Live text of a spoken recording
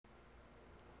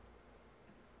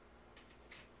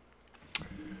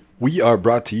We are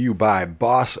brought to you by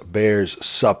Boss Bears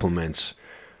Supplements.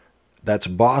 That's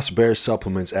Boss Bears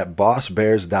Supplements at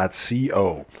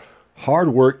bossbears.co. Hard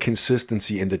work,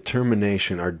 consistency, and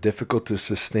determination are difficult to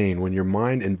sustain when your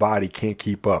mind and body can't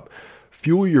keep up.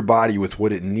 Fuel your body with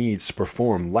what it needs to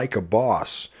perform like a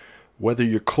boss. Whether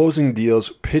you're closing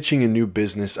deals, pitching a new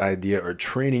business idea, or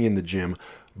training in the gym,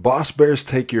 Boss Bears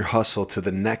take your hustle to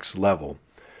the next level.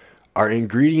 Our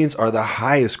ingredients are the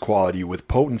highest quality with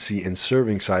potency and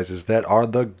serving sizes that are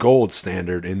the gold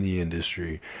standard in the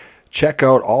industry. Check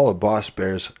out all of Boss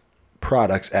Bears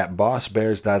products at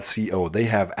bossbears.co. They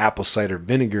have apple cider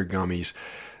vinegar gummies.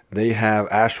 They have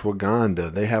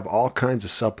ashwagandha. They have all kinds of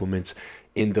supplements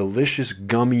in delicious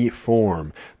gummy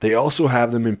form. They also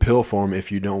have them in pill form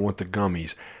if you don't want the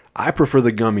gummies. I prefer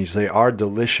the gummies. They are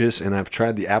delicious, and I've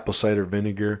tried the apple cider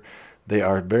vinegar. They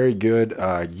are very good.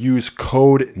 Use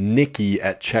code Nicky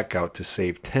at checkout to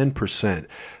save 10%.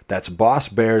 That's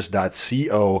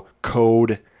bossbears.co,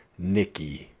 code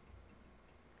Nicky.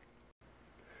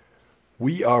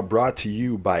 We are brought to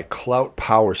you by Clout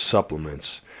Power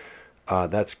Supplements.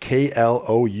 That's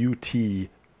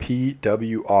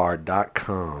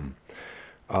KLOUTPWR.com.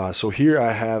 So here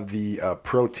I have the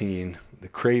protein, the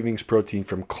Cravings protein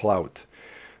from Clout.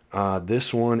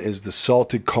 This one is the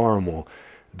salted caramel.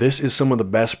 This is some of the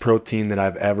best protein that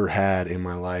I've ever had in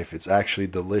my life. It's actually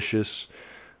delicious.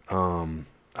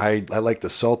 I like the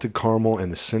salted caramel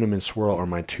and the cinnamon swirl are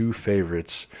my two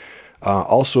favorites.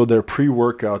 Also, their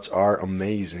pre-workouts are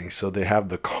amazing. So they have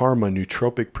the Karma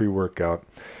Nootropic pre-workout.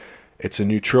 It's a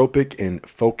nootropic and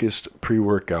focused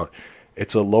pre-workout.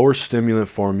 It's a lower stimulant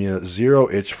formula, zero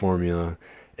itch formula.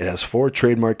 It has 4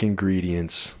 trademark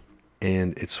ingredients,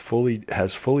 and has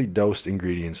fully dosed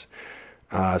ingredients.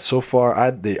 So far,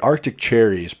 the Arctic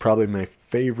Cherry is probably my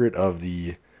favorite of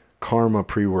the Karma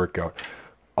pre-workout.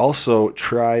 Also,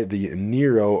 try the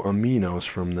Nero Aminos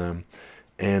from them.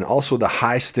 And also the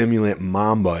High Stimulant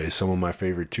Mamba is some of my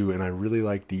favorite too. And I really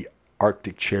like the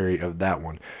Arctic Cherry of that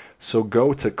one. So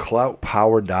go to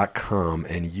cloutpower.com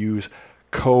and use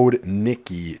code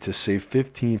Nicky to save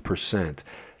 15%.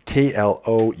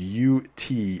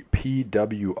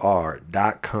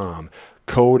 KLOUTPWR.com.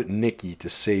 Code Nicky to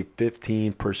save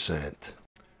 15%.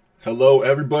 Hello,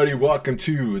 everybody. Welcome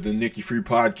to the Nicky Free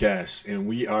Podcast. And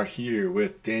we are here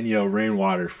with Danielle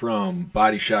Rainwater from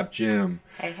Body Shop Gym.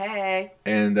 Hey, hey.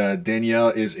 And Danielle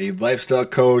is a lifestyle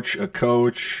coach, a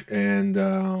coach, and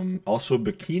also a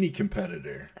bikini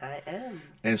competitor. I am.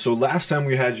 And so last time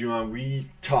we had you on, we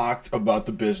talked about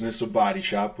the business of Body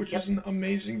Shop, which is an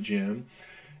amazing gym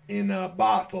in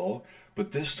Bothell.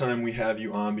 But this time we have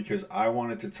you on because I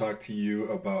wanted to talk to you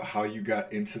about how you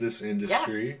got into this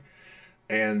industry. Yeah.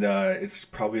 And it's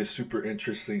probably a super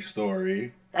interesting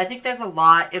story. I think there's a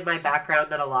lot in my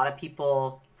background that a lot of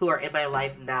people who are in my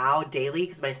life now daily,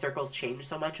 because my circle's changed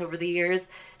so much over the years,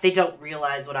 they don't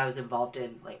realize what I was involved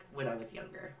in like when I was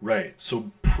younger. Right. So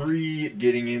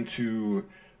getting into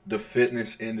the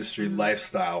fitness industry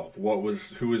lifestyle,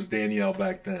 who was Danielle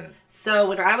back then? So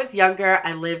when I was younger,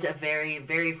 I lived a very,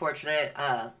 very fortunate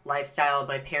lifestyle.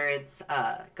 My parents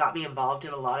got me involved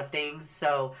in a lot of things.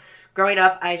 So growing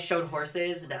up, I showed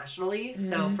horses nationally. Mm-hmm.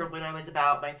 So from when I was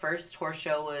my first horse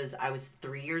show I was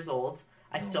 3 years old.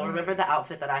 I still remember the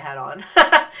outfit that I had on.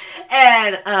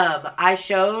 And I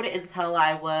showed until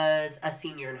I was a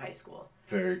senior in high school.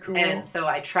 Very cool. And so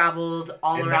I traveled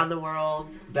around the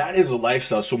world. That is a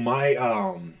lifestyle. So my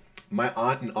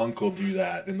aunt and uncle do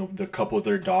that, and the couple of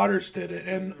their daughters did it.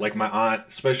 And like my aunt,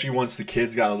 especially once the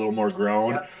kids got a little more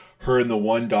grown, her and the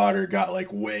one daughter got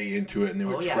like way into it, and they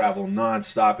would travel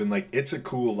nonstop, and like it's a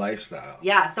cool lifestyle.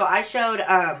 Yeah, so I showed,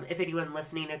 if anyone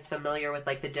listening is familiar with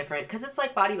like the different, because it's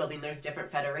like bodybuilding, there's different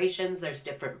federations, there's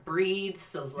different breeds,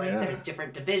 so it's like there's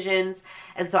different divisions,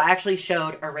 and so I actually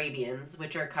showed Arabians,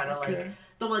 which are kind of like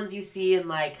the ones you see in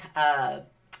like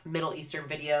Middle Eastern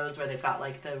videos where they've got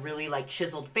like the really like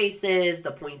chiseled faces,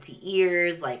 the pointy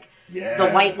ears, like the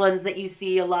white ones that you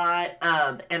see a lot.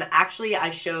 And actually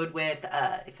I showed with,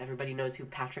 if everybody knows who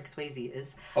Patrick Swayze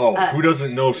is. Oh, who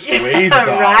doesn't know Swayze, dog?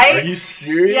 Right? Are you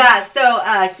serious? Yeah, so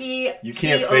he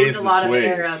owned a lot of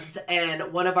Arabs,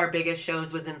 and one of our biggest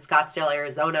shows was in Scottsdale,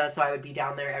 Arizona, so I would be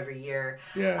down there every year.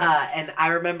 Yeah. And I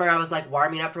remember I was like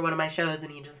warming up for one of my shows,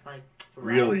 and he just like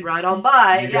right on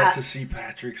by. You got to see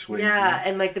Patrick Swayze. Yeah,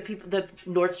 and like the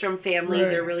Nordstrom family,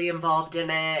 they're really involved in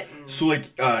it. And so like,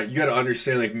 you got to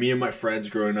understand, like me and my friends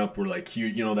growing up were like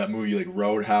huge. You know that movie like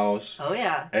Roadhouse. Oh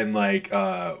yeah. And like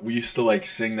we used to like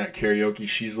sing that karaoke.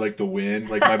 She's like the wind.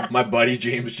 Like my buddy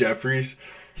James Jeffries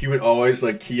he would always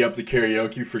like key up the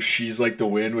karaoke for "She's Like the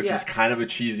Wind," which is kind of a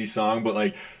cheesy song, but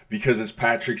like because it's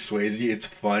Patrick Swayze, it's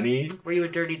funny. Were you a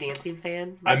Dirty Dancing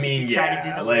fan? I mean, Did you try to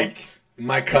do the like lift?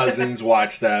 my cousins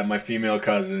watch that, my female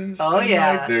cousins. Oh, and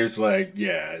yeah. like, there's like,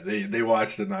 they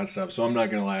watched it nonstop. So I'm not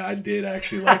gonna lie, I did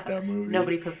actually like that movie.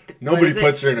 Nobody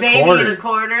puts her in a Baby corner. in a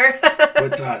corner.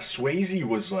 But Swayze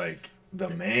was like the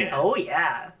man. Oh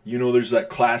yeah. You know, there's that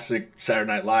classic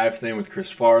Saturday Night Live thing with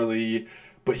Chris Farley,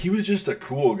 but he was just a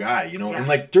cool guy, you know. Yeah. And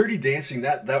like Dirty Dancing,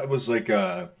 that was like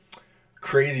a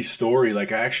crazy story.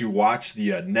 Like I actually watched the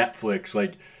Netflix.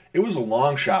 Like it was a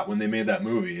long shot when they made that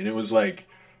movie, and it was like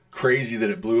crazy that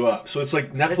it blew up. So it's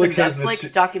like Netflix has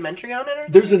this documentary on it. Or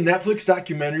something? There's a Netflix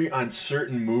documentary on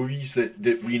certain movies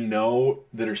that we know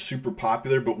that are super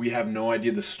popular, but we have no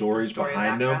idea the stories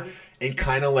behind them, and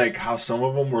kind of like how some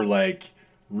of them were like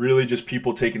really just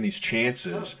people taking these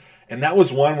chances. Oh. And that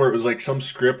was one where it was like some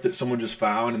script that someone just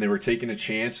found and they were taking a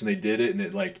chance and they did it, and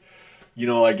it like, you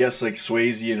know, I guess like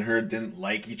Swayze and her didn't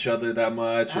like each other that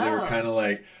much, and they were kind of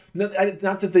like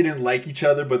not that they didn't like each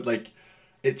other, but like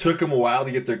it took them a while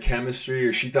to get their chemistry,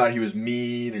 or she thought he was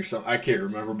mean or something. I can't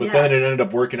remember. But then it ended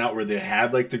up working out where they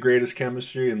had like the greatest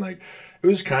chemistry, and like it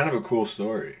was kind of a cool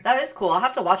story. That is cool. I'll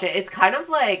have to watch it. It's kind of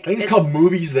like I think it's called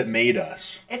Movies That Made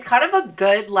Us. It's kind of a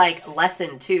good like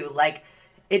lesson too. Like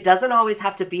it doesn't always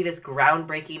have to be this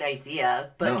groundbreaking idea,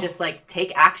 but just like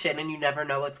take action and you never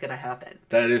know what's gonna happen.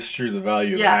 That is true, the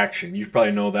value of action. You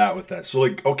probably know that with that. So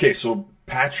like okay, so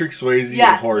Patrick Swayze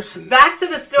and horses. Back to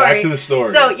the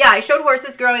story. So, yeah, I showed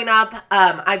horses growing up.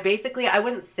 I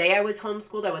wouldn't say I was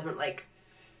homeschooled. I wasn't, like,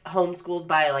 homeschooled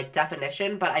by, like,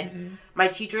 definition. But my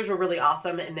teachers were really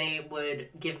awesome, and they would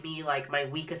give me, like, my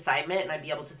week assignment, and I'd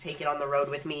be able to take it on the road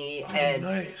with me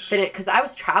and fit it. Because I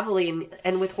was traveling,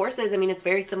 and with horses, I mean, it's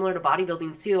very similar to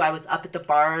bodybuilding, too. I was up at the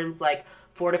barns, like,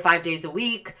 4 to 5 days a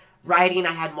week. Riding,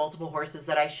 I had multiple horses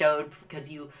that I showed because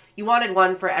you wanted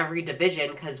one for every division,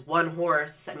 because one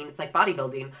horse, I mean, it's like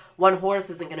bodybuilding. One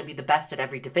horse isn't going to be the best at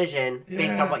every division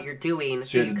based on what you're doing.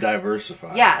 So you had to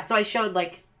diversify. Yeah, so I showed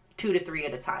like 2 to 3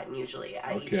 at a time usually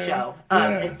at each show.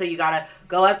 And so you got to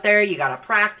go up there, you got to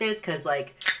practice because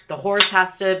like the horse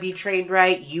has to be trained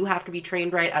right. You have to be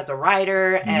trained right as a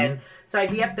rider. And so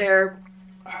I'd be up there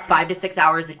 5 to 6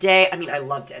 hours a day. I mean, I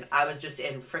loved it. I was just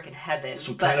in freaking heaven.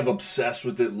 So kind of obsessed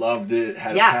with it, loved it,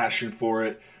 had a passion for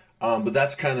it. But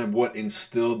that's kind of what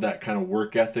instilled that kind of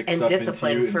work ethic and stuff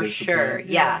discipline into you. For sure.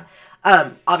 Yeah.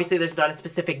 Obviously, there's not a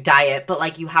specific diet, but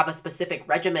like you have a specific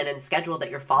regimen and schedule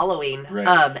that you're following.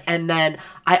 Right. And then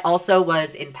I also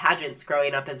was in pageants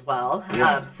growing up as well.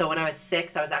 Yeah. So when I was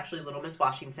 6, I was actually Little Miss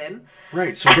Washington.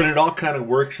 Right. So, but it all kind of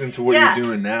works into what you're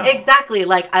doing now. Exactly.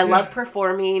 Like I love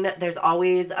performing. There's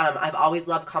always, I've always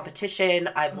loved competition.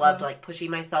 I've loved like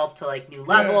pushing myself to like new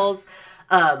levels.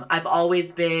 I've always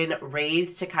been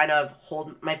raised to kind of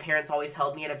my parents always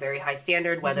held me at a very high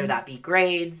standard, whether that be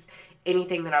grades,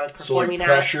 anything that I was performing so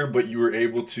like pressure, but you were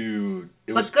able to,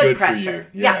 it was good pressure.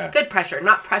 For you. Yeah, good pressure.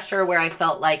 Not pressure where I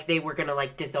felt like they were going to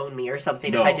like disown me or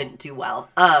something if I didn't do well.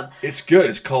 It's good.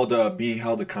 It's called being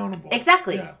held accountable.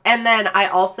 Exactly. Yeah. And then I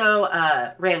also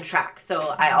ran track.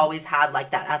 So I always had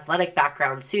like that athletic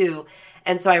background too.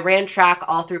 And so I ran track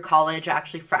all through college. I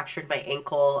actually fractured my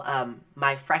ankle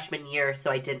my freshman year,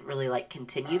 so I didn't really like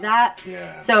continue that.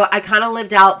 Yeah. So I kind of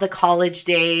lived out the college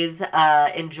days,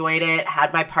 enjoyed it,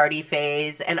 had my party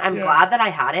phase, and I'm glad that I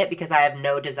had it because I have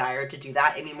no desire to do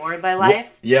that anymore in my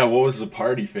life. What was the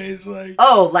party phase like?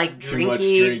 Oh, like too much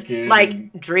drinking.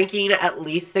 Like drinking at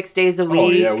least 6 days a week. Oh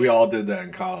yeah, we all did that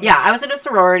in college. Yeah, I was in a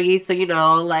sorority, so you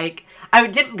know, like I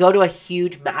didn't go to a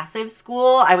huge, massive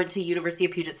school. I went to University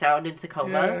of Puget Sound in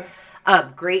Tacoma.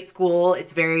 Great school.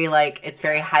 It's very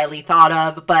highly thought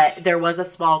of, but there was a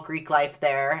small Greek life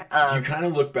there. Do you kind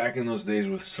of look back in those days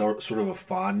with sort of a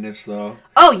fondness, though?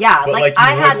 Oh, yeah. Like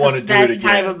I had the best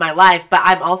time of my life, but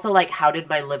I'm also like, how did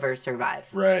my liver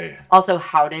survive? Right. Also,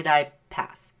 how did I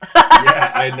pass?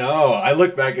 Yeah, I know. I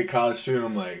look back at college, too, and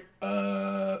I'm like,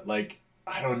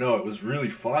 I don't know. It was really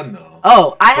fun, though.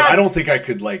 Oh, I don't think I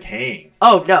could, like, hang.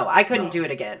 Oh, no. I couldn't do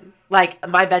it again. Like,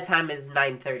 my bedtime is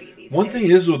 9:30 these days. One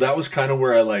thing is, though, that was kind of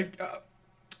where I, like,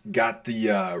 got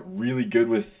the really good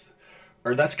with...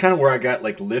 Or that's kind of where I got,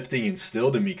 like, lifting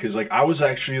instilled in me. Because, like, I was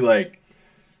actually, like,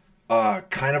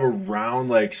 kind of around,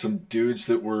 like, some dudes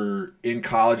that were in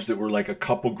college that were, like, a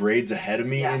couple grades ahead of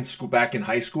me in school, back in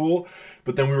high school.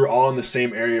 But then we were all in the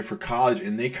same area for college.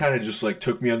 And they kind of just, like,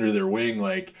 took me under their wing,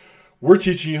 like... We're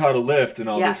teaching you how to lift and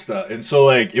all this stuff. And so,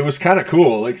 like, it was kind of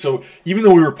cool. Like, so even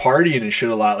though we were partying and shit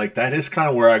a lot, like, that is kind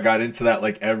of where I got into that,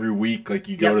 like, every week, like,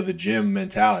 you go to the gym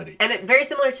mentality. And very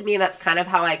similar to me, that's kind of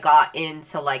how I got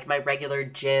into, like, my regular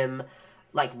gym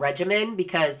like regimen,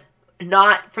 because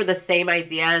not for the same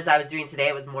idea as I was doing today.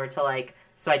 It was more to like,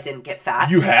 so I didn't get fat.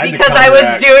 You had because to I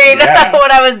was doing yeah.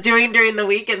 what I was doing during the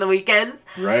week and the weekends.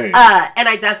 Right. And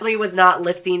I definitely was not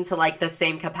lifting to like the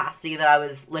same capacity that I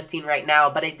was lifting right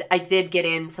now. But I did get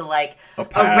into like a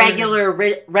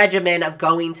regular regimen of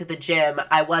going to the gym.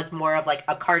 I was more of like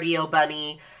a cardio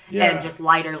bunny. Yeah. And just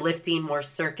lighter lifting, more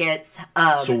circuits.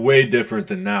 So way different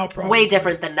than now, probably. Way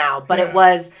different than now. But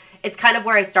it's kind of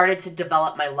where I started to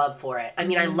develop my love for it. I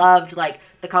mean, I loved like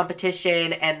the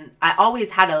competition, and I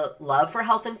always had a love for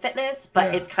health and fitness,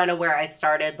 but it's kind of where I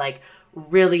started like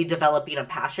really developing a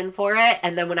passion for it.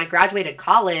 And then when I graduated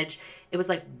college, it was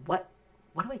like, what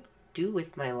do I do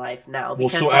with my life now?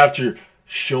 Because, well, so like, after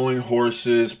showing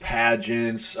horses,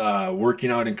 pageants, working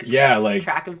out in like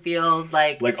track and field,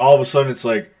 like all of a sudden it's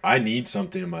like I need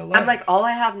something in my life. I'm like, all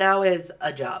I have now is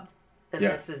a job. And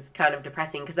this is kind of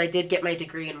depressing because I did get my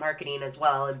degree in marketing as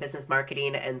well, in business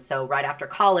marketing. And so right after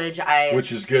college,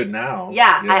 which is good now.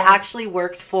 Yeah, I actually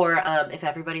worked for,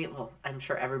 I'm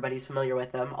sure everybody's familiar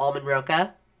with them, Almond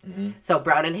Roca. Mm-hmm. So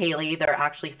Brown and Haley, they're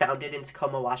actually founded in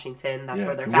Tacoma, Washington. That's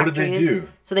where their factory is. What do they do?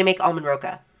 So they make Almond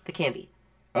Roca, the candy.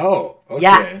 Oh, okay.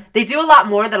 Yeah, they do a lot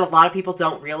more that a lot of people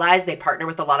don't realize. They partner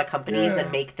with a lot of companies and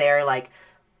make their like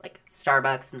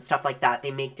Starbucks and stuff like that.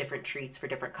 They make different treats for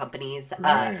different companies.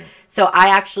 Right. So I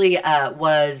actually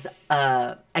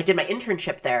I did my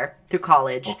internship there through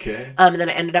college. Okay. And then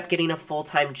I ended up getting a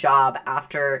full-time job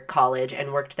after college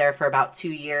and worked there for about 2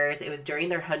 years. It was during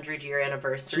their 100-year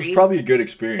anniversary. So it's probably a good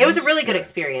experience. It was a really good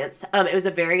experience. It was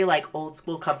a very like old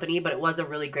school company, but it was a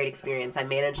really great experience. I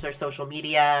managed their social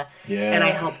media. Yeah. And I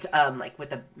helped like with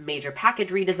the major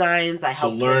package redesigns. I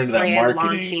helped with brand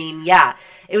launching. Yeah.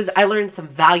 I learned some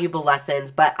valuable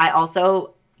lessons, but I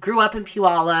also grew up in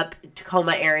Puyallup,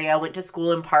 Tacoma area, went to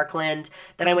school in Parkland.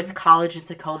 Then I went to college in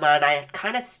Tacoma, and I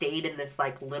kind of stayed in this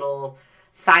like little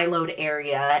siloed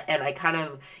area. And I kind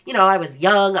of, I was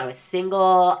young, I was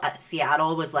single.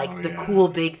 Seattle was like the cool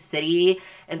big city.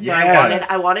 And so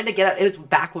I wanted to get up. It was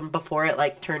back before it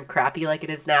like turned crappy like it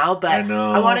is now. But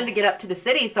I wanted to get up to the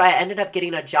city. So I ended up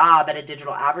getting a job at a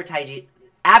digital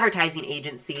advertising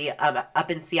agency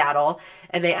up in Seattle,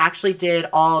 and they actually did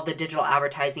all the digital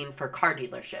advertising for car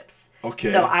dealerships.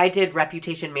 Okay. So I did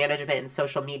reputation management and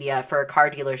social media for car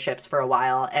dealerships for a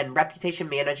while, and reputation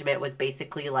management was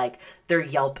basically like their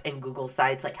Yelp and Google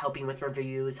sites, like helping with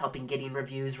reviews, helping getting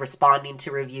reviews, responding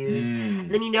to reviews.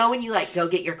 And then when you like go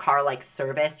get your car like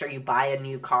serviced, or you buy a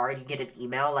new car and you get an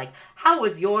email like, how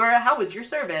was your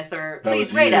service, or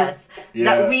please rate us.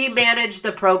 That we managed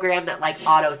the program that like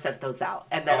auto sent those out,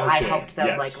 and then I helped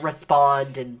them like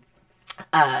respond and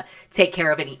take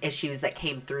care of any issues that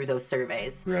came through those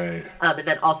surveys. Right. And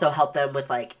then also help them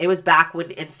with like, it was back when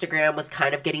Instagram was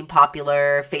kind of getting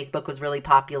popular. Facebook was really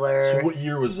popular. So what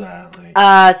year was that?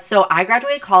 Like? So I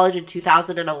graduated college in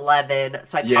 2011.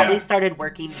 So I probably started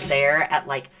working there at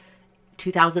like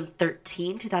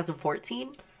 2013,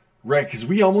 2014. Right. Because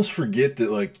we almost forget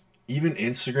that like, even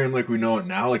Instagram like we know it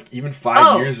now, like even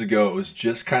 5 years ago, it was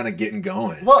just kind of getting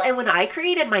going. Well, and when I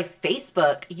created my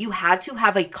Facebook, you had to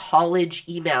have a college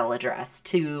email address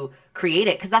to create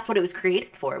it, because that's what it was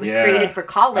created for. It was created for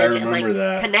college and like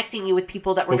connecting you with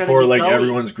people that were going to be before like going.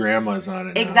 Everyone's grandma's on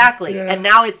it now. Exactly. And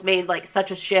now it's made like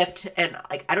such a shift, and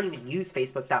like I don't even use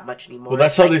Facebook that much anymore. Well,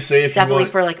 that's how they say if definitely you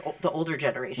want, for like the older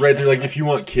generation. Right, they're like if you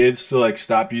want kids to like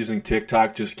stop using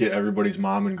TikTok, just get everybody's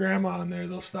mom and grandma on there,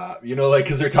 they'll stop. Like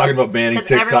because they're talking about banning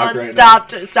TikTok right now.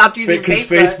 Stopped using Facebook. Because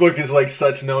Facebook is like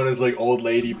such known as like old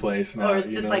lady place now. Or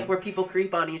it's just like where people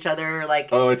creep on each other, like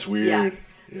it's weird.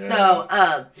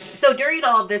 Yeah. So during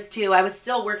all of this too, I was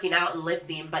still working out and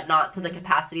lifting, but not to the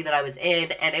capacity that I was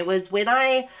in. And it was when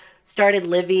I started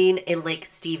living in Lake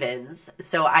Stevens.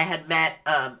 So I had met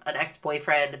an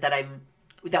ex-boyfriend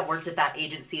that worked at that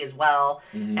agency as well.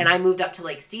 Mm-hmm. And I moved up to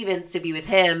Lake Stevens to be with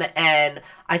him. And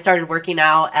I started working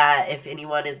out at, if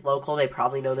anyone is local, they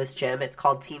probably know this gym. It's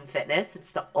called Team Fitness.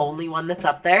 It's the only one that's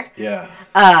up there. Yeah.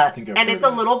 And it's a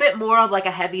little bit more of like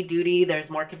a heavy duty. There's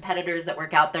more competitors that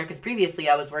work out there. Because previously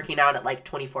I was working out at like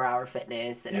 24-Hour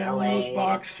Fitness in LA. Those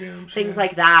box gyms. Things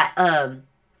like that. And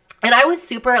I was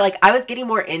super, like, I was getting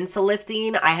more into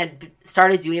lifting. I had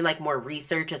started doing like more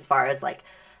research as far as like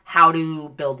how to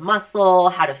build muscle,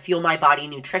 how to fuel my body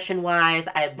nutrition-wise.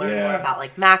 I had learned more about,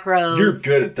 like, macros. You're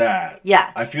good at that. Yeah.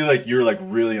 I feel like you're, like,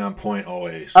 really on point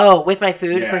always. Oh, with my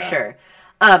food, for sure.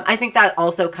 I think that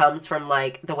also comes from,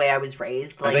 like, the way I was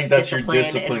raised. Like, I think that's your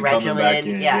discipline and regimen. coming back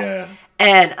in. Yeah.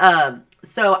 And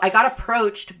So I got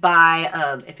approached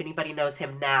by, if anybody knows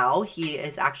him now, he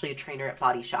is actually a trainer at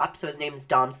Body Shop. So his name is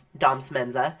Dom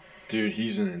Smenza. Dude,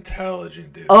 he's an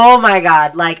intelligent dude. Oh my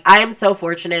God. Like, I am so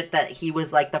fortunate that he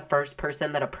was like the first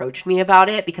person that approached me about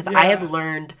it because I have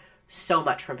learned so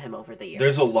much from him over the years.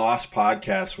 There's a Lost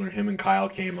podcast when him and Kyle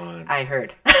came on. I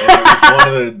heard. And it was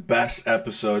one of the best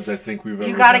episodes I think we've ever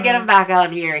done. You got to get him back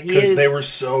on here. Because they were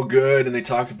so good, and they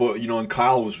talked about, and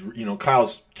Kyle was,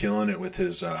 Kyle's killing it with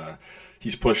his,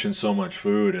 he's pushing so much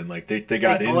food, and like they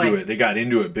got into it. They got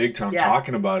into it big time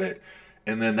talking about it.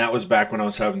 And then that was back when I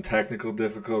was having technical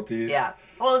difficulties. Yeah.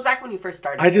 Well, it was back when you first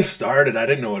started. I just started. I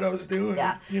didn't know what I was doing.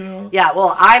 Yeah. Yeah,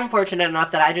 well, I'm fortunate enough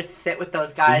that I just sit with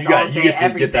those guys all day, you get to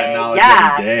every get day. that knowledge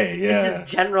every day. Yeah. It's just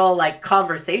general, like,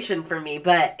 conversation for me.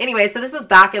 But anyway, so this was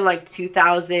back in, like,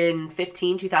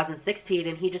 2015, 2016,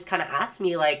 and he just kind of asked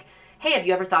me, like, hey, have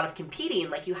you ever thought of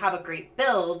competing? Like, you have a great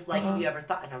build. Like, have you ever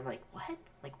thought? And I'm like, what?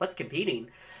 Like, what's competing?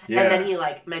 Yeah. And then he,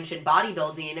 like, mentioned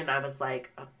bodybuilding, and I was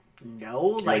like...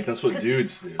 No, like that's what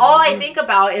dudes do. All I think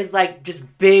about is like just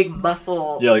big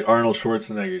muscle. Yeah, like Arnold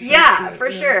Schwarzenegger. Yeah, for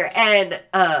sure. And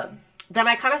then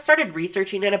I kind of started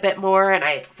researching it a bit more, and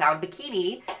I found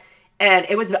bikini, and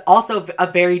it was also a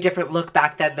very different look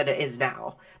back then than it is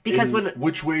now. Because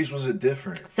which ways was it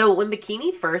different? So when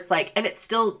bikini first, like, and it's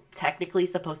still technically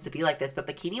supposed to be like this, but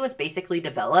bikini was basically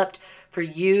developed for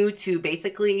you to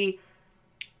basically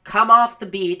come off the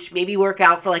beach, maybe work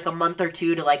out for like a month or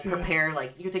two to like prepare,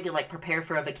 like you're thinking like prepare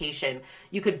for a vacation.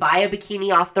 You could buy a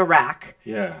bikini off the rack.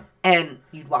 Yeah. And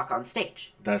you'd walk on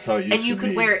stage. That's how it used to be. And you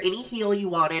could wear any heel you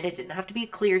wanted. It didn't have to be a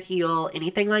clear heel,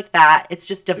 anything like that. It's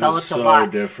just developed a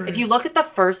lot. Different. If you look at the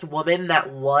first woman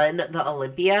that won the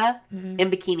Olympia in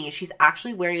bikini, she's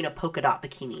actually wearing a polka dot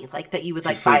bikini, like that you would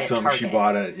like buy at Target. She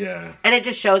bought it, yeah. And it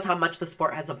just shows how much the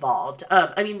sport has evolved.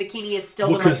 I mean, bikini is still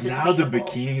the most attainable. Because now the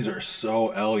bikinis are so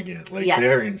elegant. Like,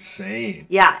 they're insane.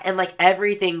 Yeah, and like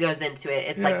everything goes into it.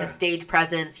 It's like the stage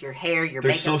presence, your hair, your makeup,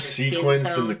 they're so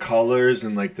sequenced in the colors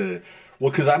and like the... Well,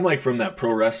 because I'm like from that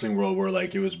pro wrestling world where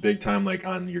like it was big time like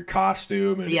on your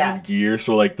costume and gear.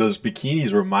 So like those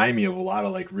bikinis remind me of a lot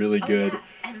of like really good. Yeah.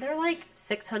 And they're like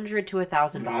 $600 to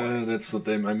 $1,000. Yeah, that's what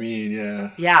I mean.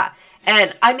 Yeah. Yeah.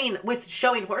 And I mean, with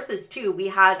showing horses too, we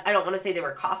had, I don't want to say they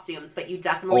were costumes, but you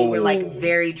definitely were like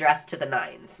very dressed to the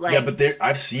nines. Like, yeah, but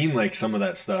I've seen like some of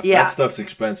that stuff. Yeah. That stuff's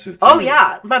expensive too. Oh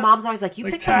yeah. My mom's always like, you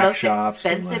like pick the most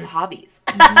expensive hobbies.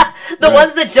 Mm-hmm. The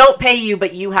ones that don't pay you,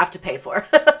 but you have to pay for.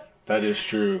 That is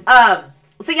true.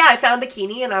 So yeah, I found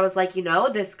bikini and I was like,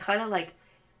 this kind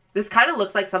of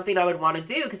looks like something I would want to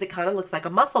do because it kind of looks like a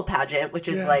muscle pageant, which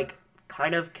is like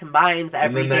kind of combines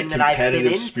everything that I've been into. And then that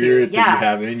competitive spirit that you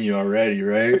have in you already,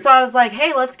 right? So I was like,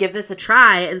 hey, let's give this a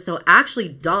try. And so actually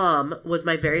Dom was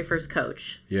my very first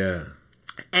coach. Yeah.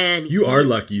 And you are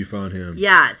lucky you found him.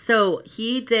 Yeah. So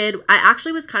he did. I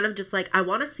actually was kind of just like, I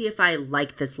want to see if I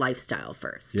like this lifestyle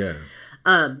first. Yeah.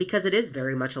 Because it is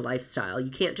very much a lifestyle. You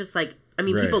can't just like, I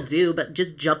mean, people do, but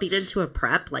just jumping into a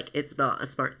prep, like, it's not a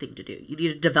smart thing to do. You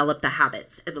need to develop the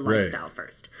habits and the lifestyle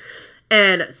first.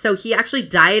 And so he actually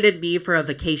dieted me for a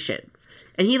vacation.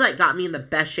 And he, like, got me in the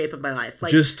best shape of my life.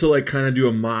 Like, just to, like, kind of do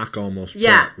a mock almost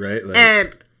prep, right? Like,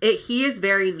 and he is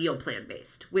very meal plan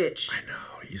based, which... I know.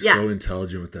 He's so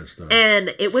intelligent with that stuff.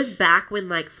 And it was back when,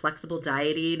 like, flexible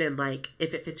dieting and, like,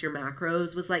 if it fits your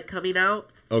macros was, like, coming out.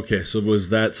 Okay, so was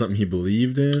that something he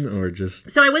believed in or just...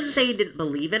 So I wouldn't say he didn't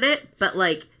believe in it, but,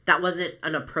 like, that wasn't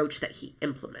an approach that he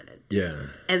implemented. Yeah.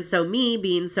 And so me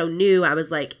being so new, I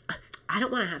was like, I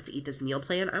don't want to have to eat this meal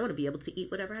plan. I want to be able to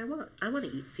eat whatever I want. I want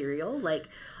to eat cereal, like,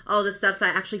 all this stuff. So I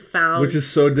actually found... Which is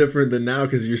so different than now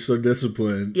because you're so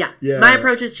disciplined. Yeah. My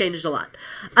approach has changed a lot.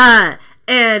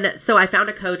 And so I found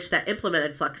a coach that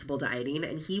implemented flexible dieting,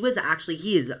 and he is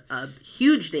a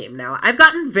huge name now. I've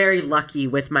gotten very lucky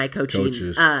with my coaching.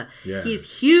 Coaches.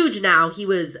 He's huge now. He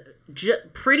was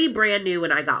pretty brand new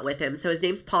when I got with him. So his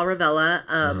name's Paul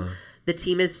Ravella. The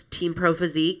team is Team Pro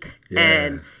Physique,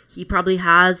 and he probably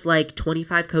has like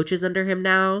 25 coaches under him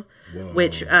now. Whoa.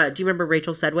 Which, do you remember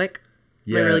Rachel Sedgwick?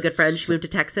 My really good friend. She moved to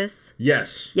Texas.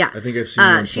 Yes. Yeah. I think I've seen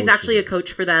her. She's actually a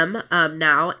coach for them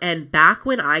now. And back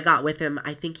when I got with him,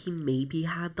 I think he maybe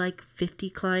had like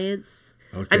 50 clients.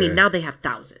 Okay. I mean, now they have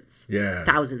thousands. Yeah.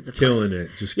 Thousands of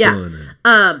clients. Killing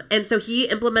it. And so he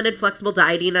implemented flexible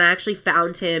dieting. And I actually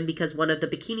found him because one of the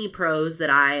bikini pros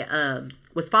that I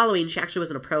was following, she actually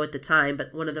wasn't a pro at the time,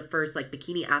 but one of the first like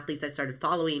bikini athletes I started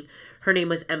following, her name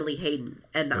was Emily Hayden.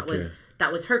 And that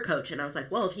was her coach. And I was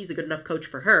like, well, if he's a good enough coach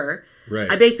for her.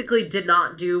 Right. I basically did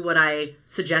not do what I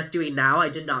suggest doing now. I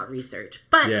did not research.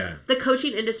 But the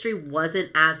coaching industry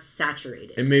wasn't as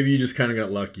saturated. And maybe you just kind of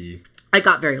got lucky. I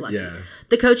got very lucky. Yeah.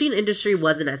 The coaching industry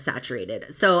wasn't as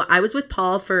saturated. So I was with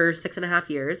Paul for 6.5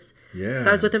 years. Yeah. So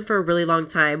I was with him for a really long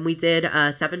time. We did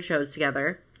 7 shows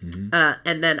together. Mm-hmm.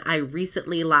 And then I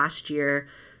recently, last year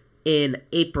in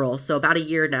April, so about a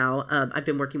year now, I've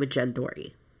been working with Jen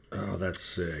Dory. Oh, that's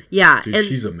sick. Yeah. Dude, and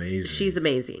she's amazing. She's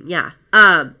amazing. Yeah.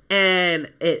 And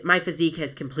my physique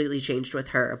has completely changed with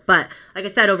her. But like I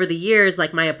said, over the years,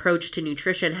 like my approach to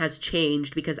nutrition has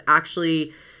changed because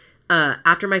actually,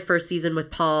 after my first season with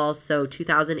Paul, so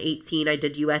 2018, I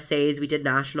did USAs, we did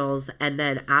nationals. And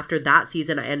then after that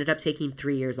season, I ended up taking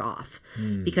 3 years off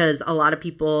because a lot of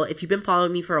people, if you've been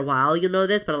following me for a while, you'll know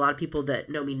this, but a lot of people that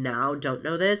know me now don't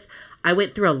know this. I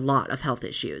went through a lot of health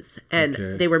issues and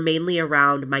they were mainly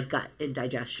around my gut and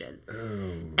digestion.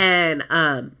 Oh. And,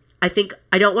 I think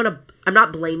I'm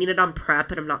not blaming it on prep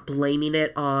and I'm not blaming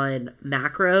it on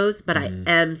macros, but I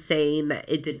am saying that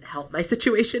it didn't help my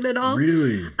situation at all.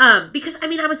 Really? Because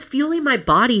I was fueling my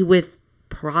body with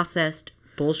processed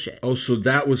bullshit. Oh, so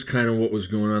that was kind of what was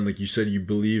going on. Like you said, you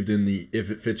believed in the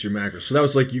if it fits your macro. So that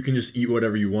was like you can just eat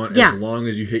whatever you want as long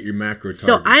as you hit your macro target.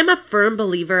 So I'm a firm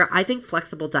believer. I think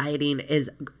flexible dieting is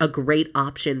a great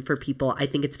option for people. I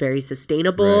think it's very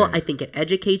sustainable. Right. I think it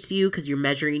educates you because you're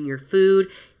measuring your food.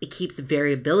 It keeps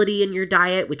variability in your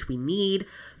diet, which we need.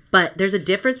 But there's a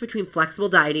difference between flexible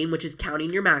dieting, which is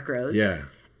counting your macros,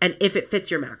 and if it fits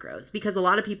your macros. Because a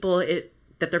lot of people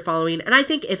that they're following, and I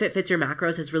think if it fits your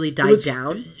macros has really died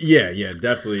down. Yeah,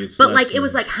 definitely. It's but like it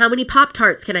was like, how many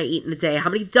Pop-Tarts can I eat in a day? How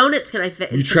many donuts can I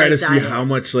fit? You try to see how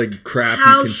much like crap you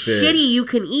can fit. How shitty you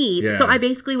can eat. Yeah. So I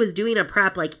basically was doing a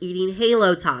prep like eating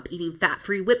Halo Top, eating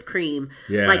fat-free whipped cream,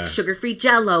 like sugar-free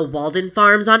Jell-O, Walden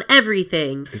Farms on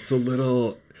everything. It's a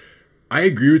little. I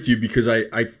agree with you because I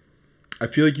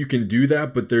feel like you can do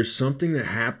that, but there's something that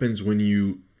happens when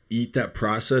you eat that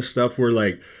processed stuff where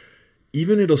like.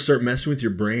 Even it'll start messing with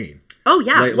your brain. Oh,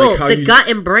 yeah. The gut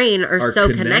and brain are so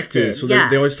connected. So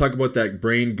they always talk about that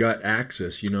brain-gut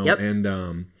axis, you know? Yep.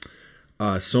 And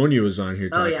Sonia was on here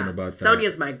talking about that.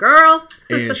 Sonia's my girl.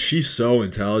 And she's so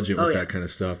intelligent with that kind of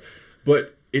stuff.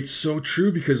 But it's so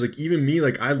true because, like, even me,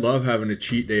 like, I love having a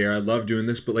cheat day or I love doing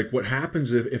this. But, like, what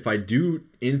happens if I do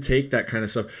intake that kind of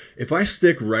stuff, if I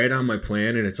stick right on my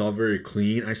plan and it's all very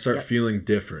clean, I start feeling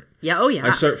different. Yeah, oh, yeah.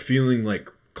 I start feeling, like,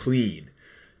 clean.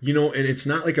 You know, and it's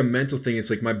not like a mental thing. It's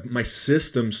like my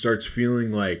system starts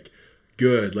feeling like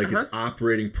good, like it's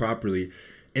operating properly.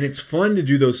 And it's fun to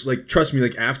do those. Like, trust me,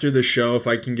 like after the show, if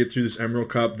I can get through this Emerald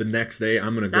Cup, the next day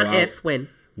I'm going to go out. Not if, when.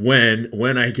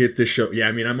 When I get this show. Yeah,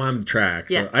 I mean, I'm on track.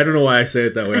 So I don't know why I say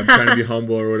it that way. I'm trying to be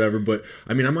humble or whatever. But,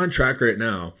 I mean, I'm on track right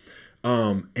now.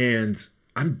 And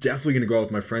I'm definitely going to go out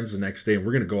with my friends the next day, and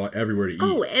we're going to go out everywhere to eat.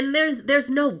 Oh, and there's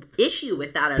no issue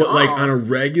with that at all. But, like, on a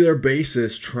regular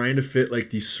basis, trying to fit, like,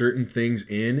 these certain things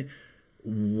in,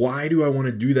 why do I want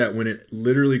to do that when it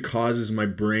literally causes my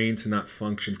brain to not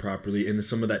function properly, and then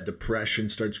some of that depression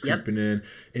starts creeping in,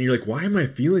 and you're like, why am I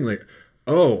feeling like,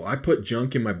 oh, I put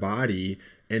junk in my body,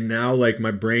 and now, like,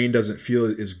 my brain doesn't feel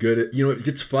as good. You know, it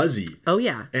gets fuzzy. Oh,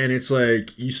 yeah. And it's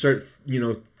like, you start, you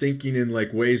know, thinking in,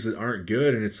 like, ways that aren't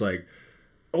good, and it's like,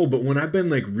 oh, but when I've been,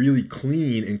 like, really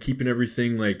clean and keeping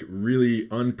everything, like, really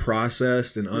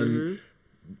unprocessed and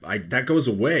that goes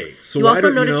away. So you also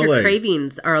notice your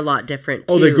cravings are a lot different,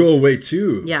 too. Oh, they go away,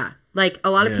 too. Yeah. Like, a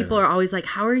lot of people are always like,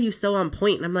 how are you so on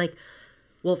point? And I'm like,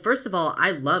 well, first of all,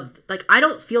 I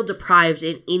don't feel deprived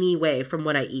in any way from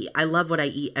what I eat. I love what I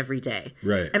eat every day.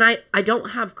 Right. And I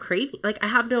don't have craving. Like, I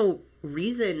have no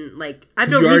reason, like, I have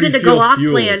no reason to go off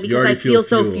plan because I feel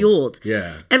so fueled.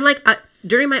 Yeah. And, like,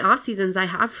 during my off seasons, I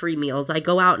have free meals. I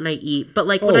go out and I eat. But,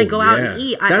 like, when I go out and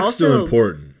eat, that's still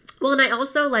important. Well, and I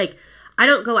also, like, I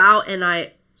don't go out and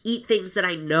I eat things that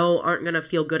I know aren't going to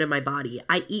feel good in my body.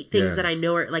 I eat things that I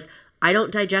know are, like, I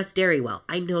don't digest dairy well.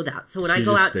 I know that. So when I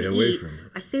go out to eat,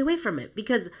 I stay away from it.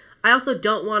 Because I also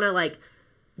don't want to, like,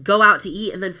 go out to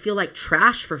eat and then feel like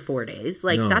trash for 4 days.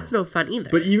 Like, that's no fun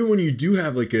either. But even when you do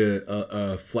have, like,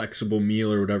 a flexible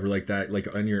meal or whatever like that,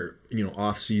 like, on your, you know,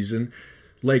 off season,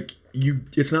 like,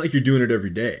 it's not like you're doing it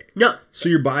every day. No. So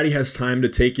your body has time to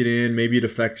take it in. Maybe it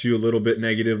affects you a little bit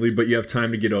negatively, but you have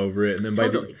time to get over it. And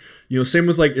then same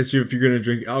with, like, if you're going to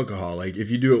drink alcohol. Like, if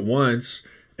you do it once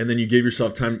and then you give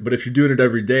yourself time, but if you're doing it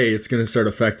every day, it's going to start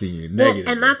affecting you negatively.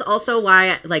 Well, and that's also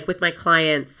why, like, with my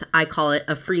clients, I call it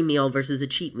a free meal versus a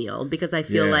cheat meal, because I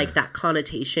feel like that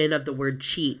connotation of the word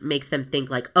cheat makes them think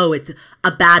like, oh, it's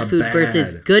a bad food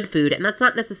versus good food. And that's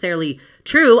not necessarily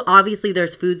true. Obviously,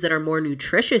 there's foods that are more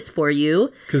nutritious for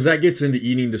you. Because that gets into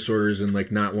eating disorders and,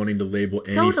 like, not wanting to label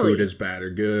any food as bad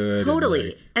or good.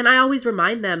 Totally. And I always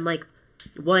remind them, like,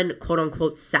 one quote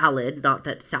unquote salad, not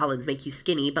that salads make you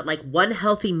skinny, but like one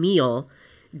healthy meal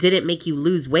didn't make you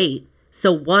lose weight.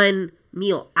 So one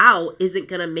meal out isn't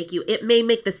going to make you, it may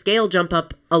make the scale jump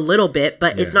up a little bit,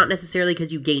 but it's not necessarily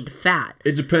because you gained fat.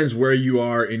 It depends where you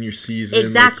are in your season.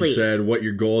 Exactly. Like you said, what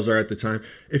your goals are at the time.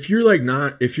 If you're like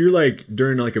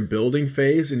during like a building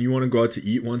phase and you want to go out to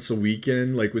eat once a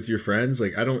weekend, like with your friends,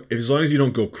 like as long as you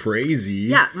don't go crazy.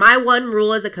 Yeah. My one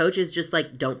rule as a coach is just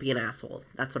like, don't be an asshole.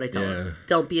 That's what I tell them.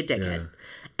 Don't be a dickhead.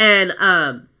 Yeah.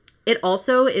 And, it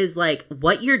also is like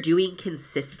what you're doing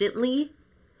consistently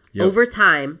over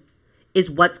time is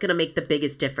what's going to make the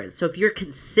biggest difference. So if you're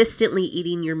consistently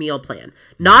eating your meal plan,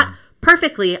 not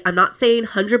perfectly, I'm not saying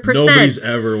 100%. Nobody's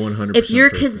ever 100%. If you're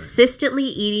perfect. consistently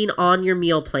eating on your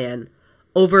meal plan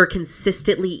over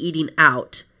consistently eating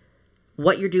out,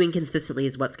 what you're doing consistently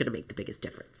is what's going to make the biggest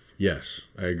difference. Yes,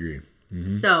 I agree.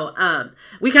 Mm-hmm. So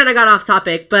we kind of got off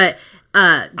topic, but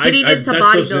getting into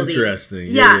bodybuilding. That's interesting.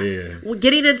 Yeah.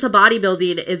 Getting into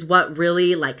bodybuilding is what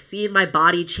really, like, seeing my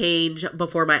body change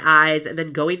before my eyes and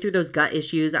then going through those gut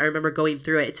issues. I remember going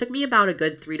through it. It took me about a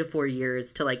good 3 to 4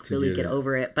 years to like really get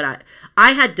over it. But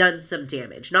I had done some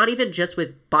damage, not even just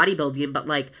with bodybuilding, but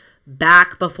like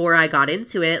back before I got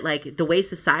into it, like the way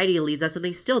society leads us, and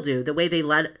they still do, the way they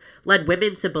led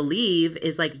women to believe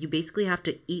is like you basically have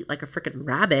to eat like a freaking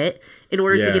rabbit in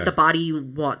order to get the body you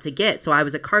want to get. So I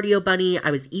was a cardio bunny. I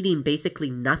was eating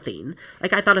basically nothing.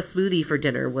 Like I thought a smoothie for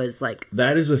dinner was like...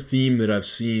 That is a theme that I've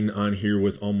seen on here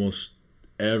with almost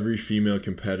every female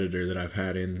competitor that I've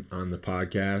had on the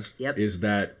podcast. Yep. Is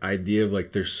that idea of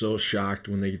like they're so shocked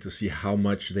when they get to see how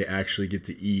much they actually get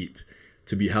to eat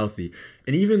to be healthy.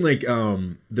 And even like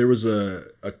there was a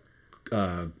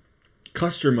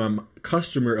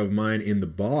customer of mine in the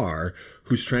bar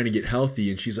who's trying to get healthy,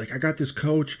 and she's like, I got this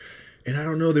coach and I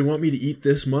don't know, they want me to eat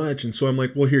this much. And so I'm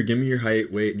like, well, here, give me your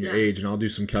height, weight, and your age, and I'll do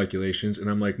some calculations. And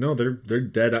I'm like, no, they're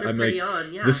dead. I'm like,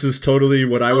 this is totally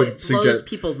what I would suggest. Blows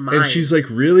people's minds. And she's like,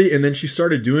 really? And then she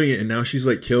started doing it, and now she's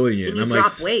like killing it. And I'm drop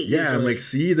like, weight. Yeah, usually. I'm like,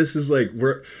 see, this is like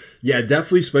yeah,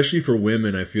 definitely, especially for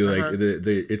women, I feel like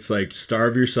it's like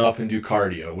starve yourself and do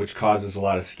cardio, which causes a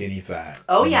lot of skinny fat.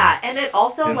 Oh, yeah. And it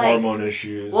also and like... hormone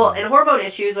issues. Well, and hormone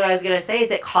issues, what I was going to say is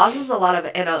it causes a lot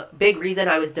of... And a big reason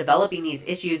I was developing these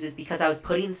issues is because I was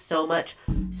putting so much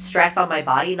stress on my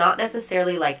body. Not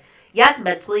necessarily like... Yes,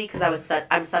 mentally, because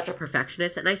I'm such a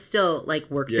perfectionist, and I still like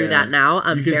work through that now.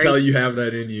 You can tell you have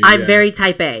that in you. I'm very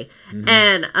type A. Mm-hmm.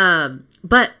 And,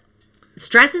 but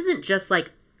stress isn't just like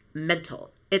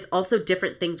mental. It's also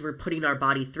different things we're putting our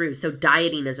body through. So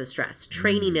dieting is a stress.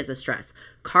 Training is a stress.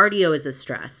 Cardio is a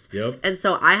stress. Yep. And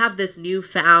so I have this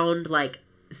newfound like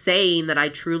saying that I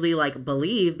truly like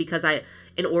believe because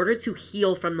in order to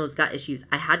heal from those gut issues,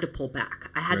 I had to pull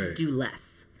back. I had to do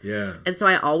less. Yeah. And so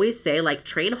I always say like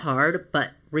train hard,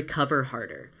 but recover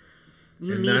harder.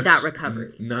 You need that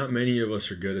recovery. Not many of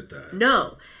us are good at that.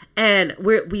 No. And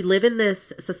we live in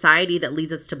this society that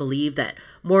leads us to believe that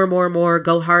more,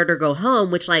 go hard or go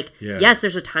home, which like, yes,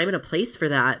 there's a time and a place for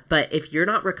that. But if you're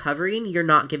not recovering, you're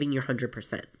not giving your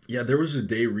 100%. Yeah, there was a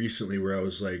day recently where I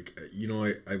was like, you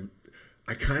know,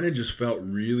 I kind of just felt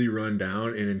really run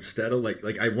down. And instead of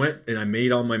like I went and I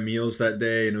made all my meals that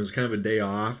day and it was kind of a day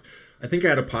off. I think I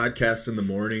had a podcast in the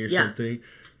morning or something.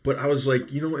 But I was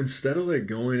like, you know, instead of like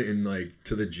going and like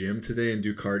to the gym today and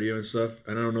do cardio and stuff,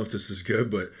 and I don't know if this is good,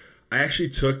 but I actually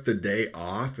took the day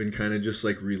off and kind of just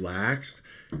like relaxed.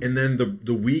 And then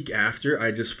the week after,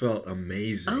 I just felt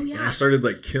amazing. Oh, yeah. And I started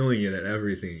like killing it at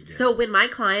everything again. So when my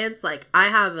clients, like I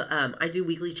have, I do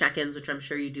weekly check-ins, which I'm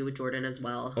sure you do with Jordan as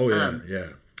well. Oh, yeah, yeah.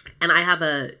 And I have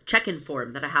a check-in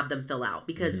form that I have them fill out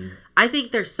because I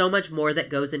think there's so much more that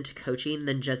goes into coaching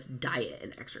than just diet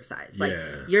and exercise. Like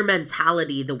your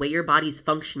mentality, the way your body's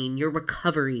functioning, your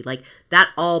recovery, like that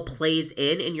all plays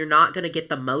in, and you're not going to get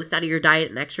the most out of your diet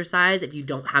and exercise if you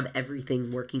don't have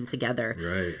everything working together.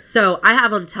 Right. So I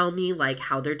have them tell me like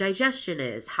how their digestion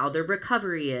is, how their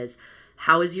recovery is.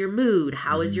 How is your mood?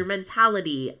 How is your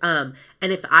mentality? And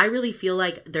if I really feel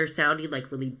like they're sounding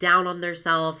like really down on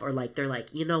themselves, or like they're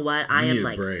like, you know what, I am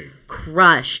like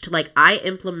crushed. Like I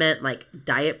implement like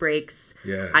diet breaks.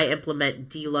 Yeah. I implement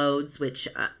deloads, which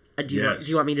do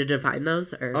you want me to define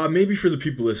those? Or maybe for the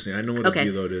people listening, I know what a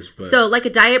deload is. But so like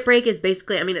a diet break is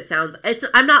basically, I mean,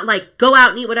 I'm not like go out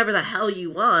and eat whatever the hell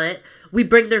you want. We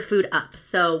bring their food up.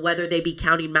 So whether they be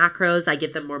counting macros, I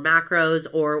give them more macros,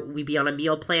 or we be on a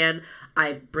meal plan,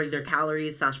 I bring their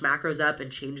calories / macros up and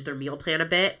change their meal plan a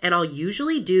bit. And I'll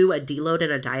usually do a deload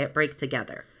and a diet break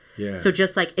together. Yeah. So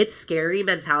just like, it's scary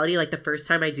mentality. Like the first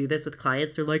time I do this with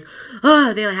clients, they're like,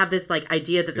 oh, they have this like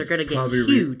idea that they're going to get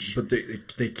huge. But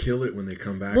they kill it when they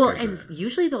come back. Well, and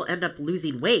usually they'll end up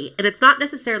losing weight. And it's not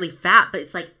necessarily fat, but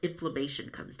it's like inflammation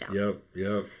comes down. Yep.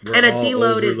 We're and a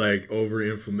deload is like over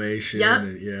inflammation. Yep.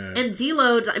 And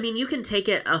deload, I mean, you can take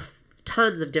it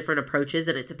tons of different approaches,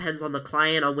 and it depends on the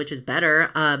client on which is better.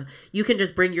 You can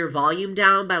just bring your volume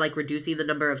down by like reducing the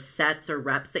number of sets or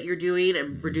reps that you're doing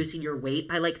and reducing your weight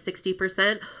by like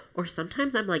 60%. Or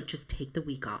sometimes I'm like, just take the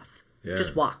week off. Yeah.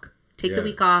 Just walk. Take the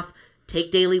week off.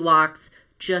 Take daily walks.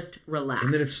 Just relax.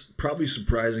 And then it's probably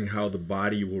surprising how the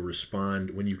body will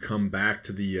respond when you come back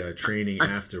to the training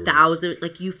afterwards.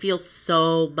 Like you feel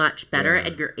so much better,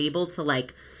 and you're able to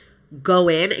like go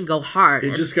in and go hard.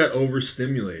 It just got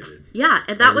overstimulated. Yeah,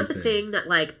 and that was the thing that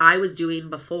like I was doing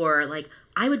before. Like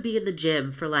I would be in the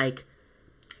gym for like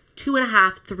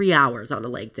 2.5, 3 hours on a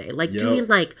leg day, like doing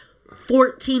like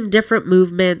 14 different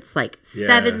movements, like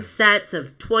 7 sets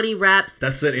of 20 reps.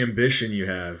 That's that ambition you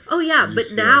have. Oh yeah, but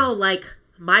now like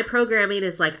my programming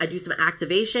is like I do some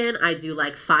activation. I do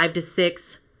like 5 to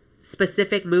 6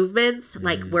 specific movements,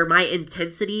 like where my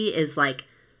intensity is like,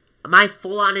 my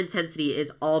full-on intensity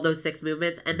is all those 6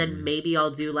 movements, and then maybe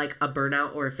I'll do like a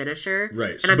burnout or a finisher.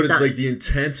 Right. So, but it's like the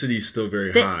intensity is still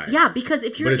very high. Yeah, because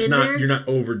if you're you're not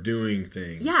overdoing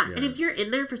things. Yeah, and if you're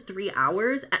in there for 3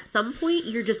 hours, at some point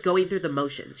you're just going through the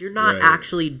motions. You're not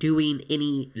actually doing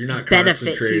any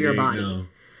benefit to your body.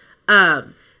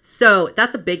 No. So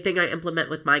that's a big thing I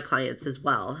implement with my clients as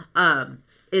well.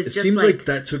 It seems like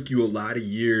that took you a lot of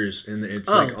years, and it's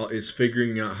it's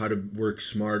figuring out how to work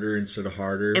smarter instead of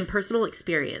harder. And personal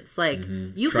experience. Like,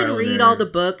 you can read all the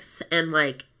books, and,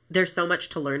 like, there's so much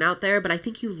to learn out there, but I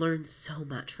think you learn so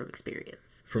much from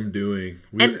experience. From doing.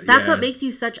 And that's what makes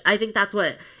you I think that's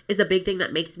what is a big thing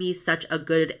that makes me such a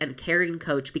good and caring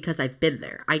coach, because I've been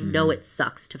there. I know it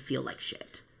sucks to feel like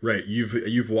shit. Right.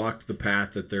 You've walked the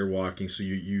path that they're walking, so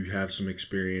you have some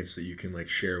experience that you can, like,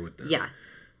 share with them. Yeah.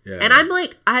 Yeah. And I'm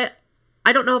like, I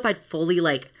don't know if I'd fully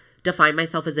like define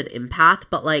myself as an empath,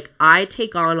 but like I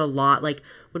take on a lot. Like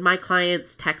when my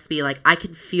clients text me, like I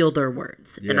can feel their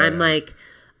words, and I'm like,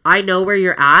 I know where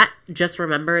you're at. Just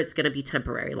remember, it's going to be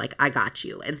temporary. Like I got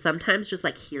you. And sometimes just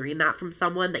like hearing that from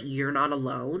someone that you're not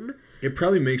alone. It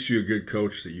probably makes you a good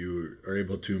coach that you are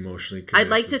able to emotionally connect. I'd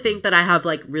like to think that I have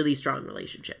like really strong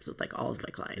relationships with like all of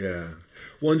my clients. Yeah.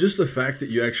 Well, and just the fact that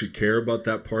you actually care about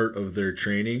that part of their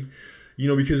training. You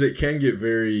know, because it can get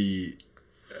very,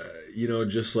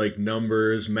 just like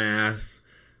numbers, math,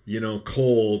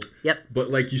 cold. Yep.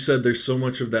 But like you said, there's so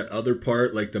much of that other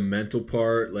part, like the mental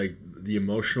part, like the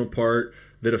emotional part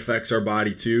that affects our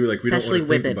body too. Like especially we don't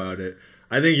want to think about it.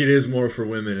 I think it is more for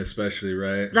women especially,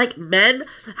 right? Like men,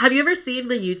 have you ever seen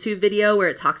the YouTube video where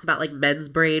it talks about like men's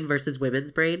brain versus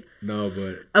women's brain? No,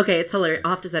 but... Okay, it's hilarious.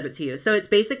 I'll have to send it to you. So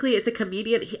it's a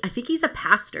comedian. I think he's a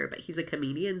pastor, but he's a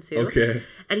comedian too. Okay.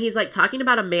 And he's like talking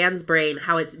about a man's brain,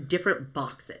 how it's different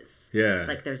boxes. Yeah.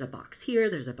 Like there's a box here,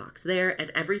 there's a box there,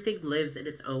 and everything lives in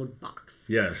its own box.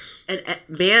 Yes. And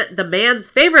the man's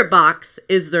favorite box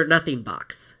is their nothing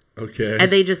box. Okay. And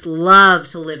they just love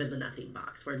to live in the nothing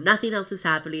box where nothing else is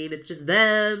happening. It's just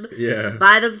them just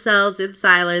by themselves in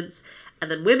silence.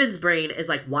 And then women's brain is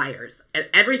like wires, and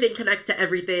everything connects to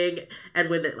everything. And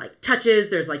when it like touches,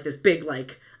 there's like this big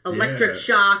like electric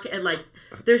shock, and like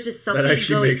there's just something that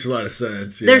actually makes a lot of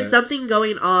sense. Yeah. There's something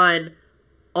going on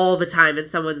all the time in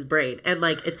someone's brain. And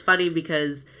like it's funny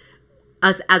because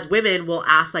us as women will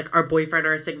ask like our boyfriend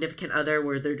or a significant other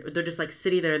where they're just like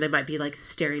sitting there, and they might be like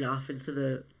staring off into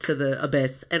the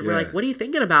abyss, and we're like, what are you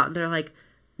thinking about? And they're like,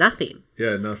 nothing.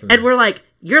 Yeah, nothing. And we're like,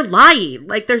 you're lying.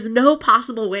 Like there's no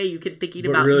possible way you can thinking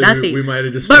about really, nothing. We might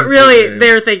have just but really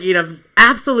they're thinking of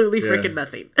absolutely freaking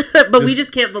nothing. But we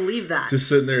just can't believe that. Just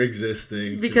sitting there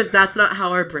existing. Because that's not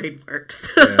how our brain works.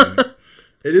 It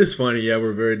is funny. Yeah,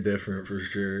 we're very different for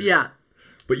sure. Yeah.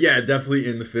 But yeah, definitely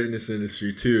in the fitness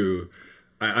industry too.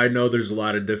 I know there's a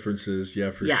lot of differences,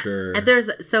 for sure.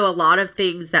 And so a lot of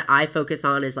things that I focus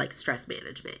on is like stress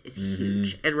management is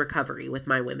huge, and recovery with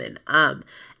my women.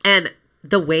 And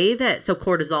the way that, so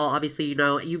cortisol, obviously,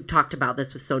 you talked about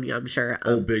this with Sonia, I'm sure.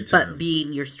 Big time. But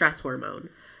being your stress hormone.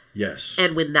 Yes.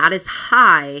 And when that is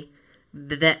high,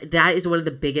 that is one of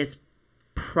the biggest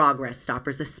progress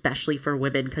stoppers, especially for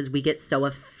women, because we get so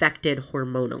affected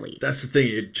hormonally. That's the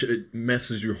thing. It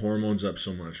messes your hormones up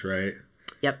so much, right?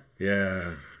 Yep.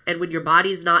 Yeah. And when your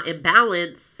body's not in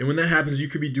balance... And when that happens, you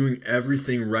could be doing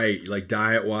everything right, like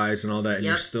diet-wise and all that, and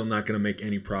you're still not going to make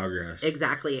any progress.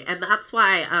 Exactly. And that's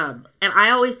why... and I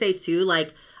always say, too,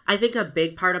 like, I think a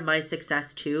big part of my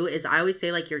success too is I always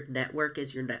say like your network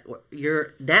is your network.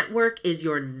 Your network is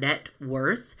your net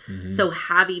worth. Mm-hmm. So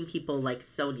having people like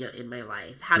Sonia in my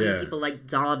life, having people like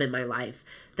Dom in my life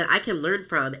that I can learn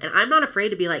from, and I'm not afraid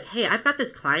to be like, hey, I've got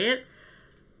this client.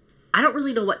 I don't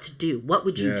really know what to do. What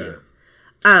would you do?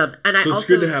 And so it's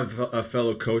good to have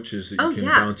fellow coaches that you can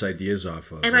bounce ideas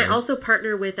off of. And right? I also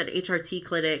partner with an HRT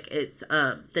clinic. It's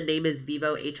the name is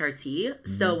Vivo HRT. Mm-hmm.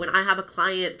 So when I have a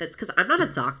client that's, because I'm not a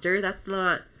doctor, that's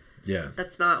not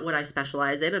what I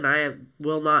specialize in, and I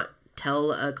will not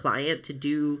tell a client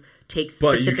to take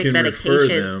specific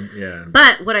medications.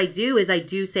 But what I do is I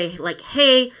do say like,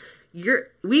 hey,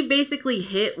 we've basically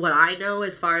hit what I know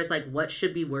as far as like what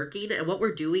should be working and what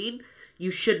we're doing.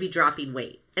 You should be dropping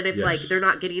weight. And if like they're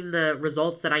not getting the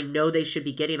results that I know they should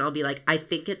be getting, I'll be like, I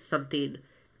think it's something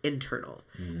internal.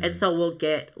 Mm-hmm. And so we'll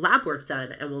get lab work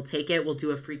done and we'll take it. We'll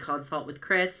do a free consult with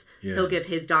Chris. Yeah. He'll give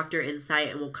his doctor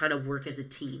insight and we'll kind of work as a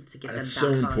team to get them back That's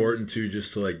so important too,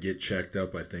 just to like get checked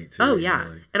up, I think too. Oh yeah.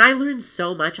 Like... And I learned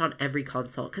so much on every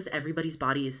consult because everybody's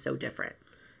body is so different.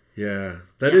 Yeah.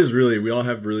 That is really, we all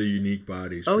have really unique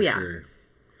bodies for sure.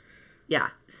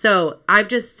 Yeah. So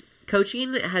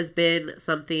coaching has been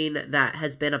something that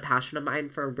has been a passion of mine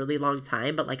for a really long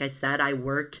time. But like I said, I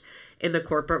worked in the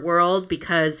corporate world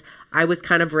because I was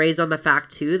kind of raised on the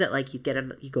fact too that like you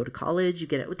go to college,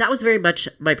 that was very much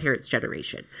my parents'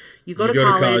 generation. You go to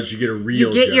college, you get a real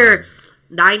job. You get your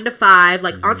 9 to 5.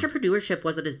 Like entrepreneurship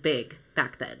wasn't as big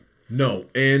back then. No.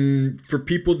 And for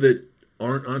people that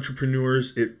aren't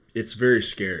entrepreneurs, it's very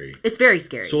scary. It's very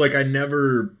scary. So like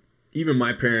even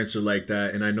my parents are like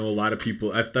that, and I know a lot of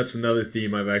people. That's another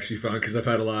theme I've actually found because I've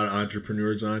had a lot of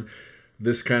entrepreneurs on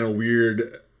this kind of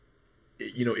weird,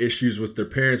 issues with their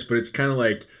parents. But it's kind of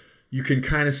like you can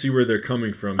kind of see where they're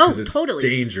coming from because it's totally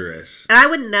dangerous. And I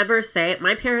would never say it.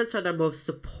 My parents are the most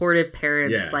supportive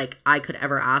parents like I could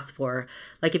ever ask for.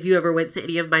 Like if you ever went to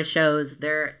any of my shows,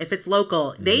 if it's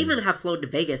local, they even have flown to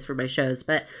Vegas for my shows.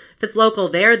 But if it's local,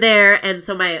 they're there. And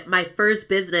so my first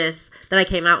business that I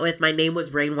came out with, my name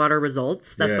was Rainwater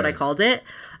Results. That's what I called it.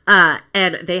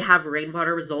 And they have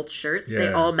Rainwater Results shirts.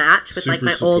 They all match with like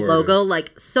my old logo.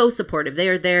 Like so supportive. They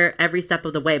are there every step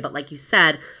of the way. But like you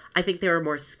said, I think they were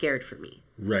more scared for me.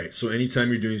 Right. So anytime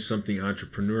you're doing something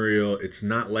entrepreneurial, it's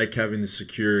not like having the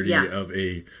security of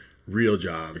a real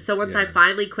job. So once I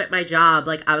finally quit my job,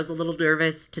 like I was a little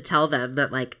nervous to tell them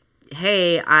that like,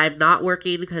 hey, I'm not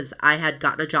working because I had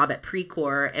gotten a job at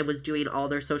Precor and was doing all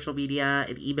their social media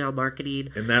and email marketing.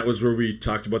 And that was where we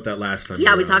talked about that last time.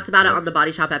 Yeah, we talked about it on the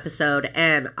Body Shop episode.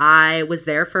 And I was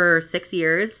there for 6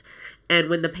 years. And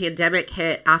when the pandemic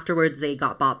hit, afterwards they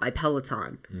got bought by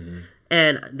Peloton. Mm-hmm.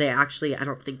 And they actually, I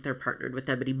don't think they're partnered with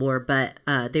them anymore, but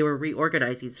they were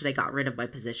reorganizing, so they got rid of my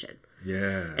position.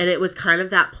 Yeah. And it was kind of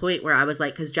that point where I was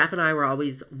like, because Jeff and I were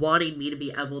always wanting me to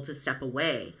be able to step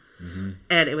away. Mm-hmm.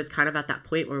 And it was kind of at that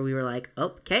point where we were like,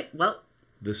 oh, okay, well,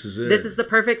 this is it. This is the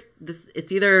perfect,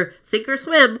 it's either sink or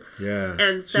swim. Yeah.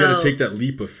 And so you got to take that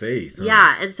leap of faith. Huh?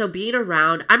 Yeah. And so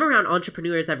I'm around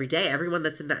entrepreneurs every day. Everyone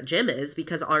that's in that gym is,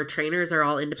 because our trainers are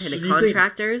all independent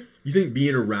contractors. You think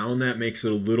being around that makes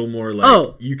it a little more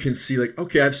like, you can see like,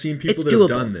 okay, I've seen people that have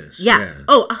done this. Yeah.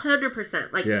 Oh,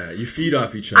 100%. Like, yeah. You feed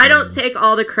off each other. I don't take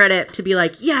all the credit to be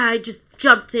like, yeah, I just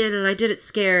jumped in and I did it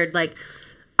scared. Like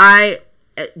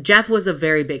Jeff was a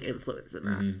very big influence in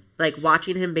that. Mm-hmm. Like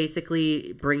watching him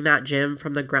basically bring that gym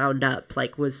from the ground up,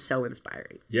 like was so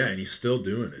inspiring. Yeah, and he's still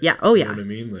doing it. Yeah. Oh yeah. You know what I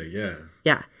mean? Like, yeah.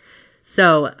 Yeah.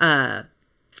 So I've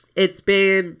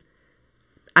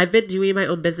been doing my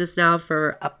own business now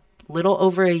for a little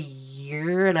over a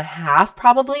year and a half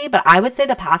probably, but I would say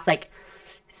the past like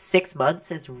 6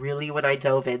 months is really when I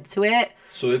dove into it.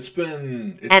 So it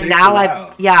and now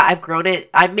I've grown it.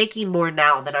 I'm making more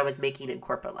now than I was making in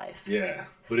corporate life. Yeah.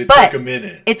 But it took a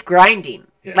minute. It's grinding.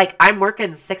 Yeah. Like I'm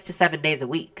working 6 to 7 days a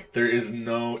week. There is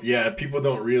people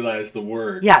don't realize the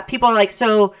work. Yeah. People are like,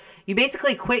 so you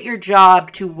basically quit your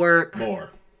job to work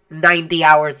more 90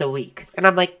 hours a week. And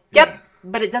I'm like, yep,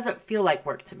 but it doesn't feel like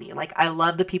work to me. Like I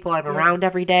love the people I'm around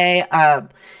every day.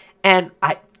 And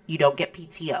you don't get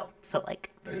PTO. So like,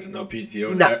 there's no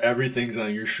PTO. No. Everything's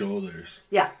on your shoulders.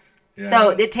 Yeah. So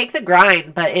it takes a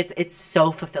grind, but it's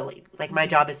so fulfilling. Like my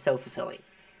job is so fulfilling.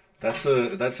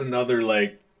 That's another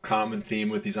like common theme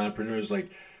with these entrepreneurs.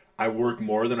 Like I work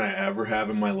more than I ever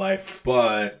have in my life,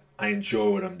 but I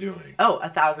enjoy what I'm doing. Oh,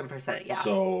 1,000%. Yeah.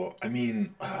 So I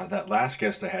mean, that last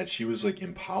guest I had, she was like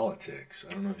in politics.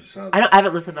 I don't know if you saw that. I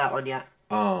haven't listened to that one yet.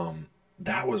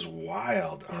 That was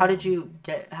wild. How did you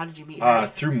meet her?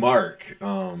 Through Mark.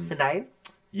 Sendai?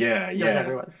 Yeah. Knows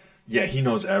everyone. Yeah, he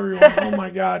knows everyone. Oh my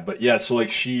God. But yeah, so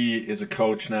like she is a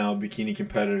coach now, bikini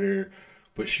competitor,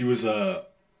 but she was a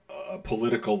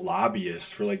political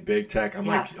lobbyist for like big tech. I'm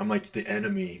like the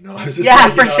enemy. No, I was just Yeah,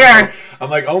 like, for sure. I'm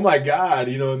like, oh my God,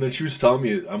 and then she was telling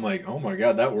me, I'm like, oh my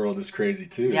God, that world is crazy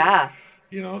too. Yeah.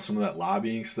 Some of that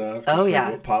lobbying stuff. Oh, Just yeah.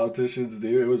 like what politicians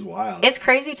do. It was wild. It's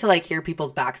crazy to like hear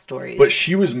people's backstories. But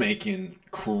she was making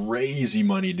crazy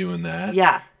money doing that.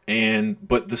 Yeah.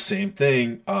 But the same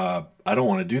thing, I don't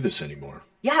want to do this anymore.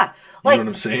 Yeah. You know what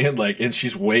I'm saying? Like, and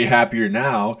she's way happier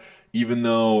now, even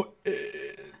though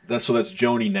that's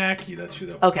Joni Nacky. That's who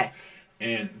that was. Okay.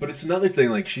 But it's another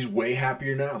thing. Like, she's way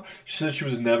happier now. She said she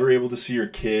was never able to see her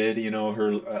kid.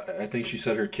 I think she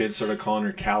said her kid started calling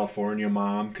her California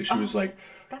mom because she was like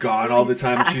gone really all the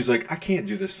time. Sad. And she's like, I can't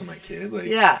do this to my kid. Like,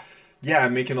 yeah,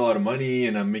 I'm making a lot of money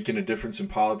and I'm making a difference in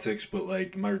politics, but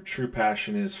like my true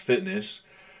passion is fitness.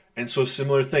 And so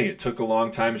similar thing. It took a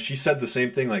long time. And she said the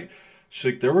same thing. Like,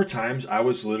 she's like, there were times I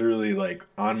was literally like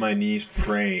on my knees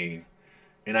praying.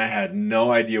 And I had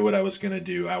no idea what I was going to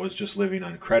do. I was just living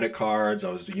on credit cards.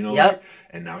 I was,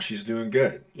 and now she's doing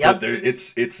good. Yep. But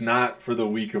it's not for the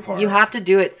weak of heart. You have to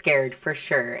do it scared for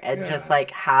sure. And just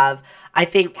like I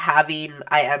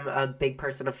am a big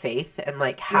person of faith and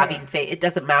like having faith. It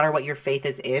doesn't matter what your faith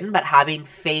is in, but having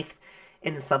faith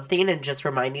in something and just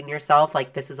reminding yourself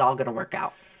like this is all going to work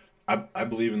out. I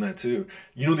believe in that too.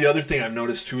 The other thing I've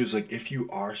noticed too is like if you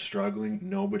are struggling,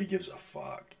 nobody gives a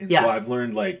fuck. And so I've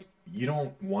learned like, you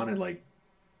don't want to like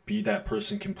be that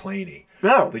person complaining.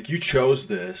 No. Like you chose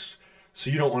this, so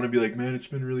you don't want to be like, man, it's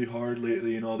been really hard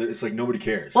lately and all that. It's like nobody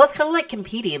cares. Well, it's kind of like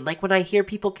competing. Like when I hear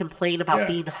people complain about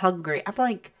being hungry, I'm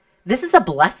like, this is a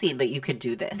blessing that you could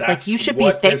do this. That's like you should be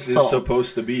thankful. This is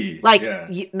supposed to be. Like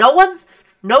no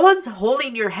one's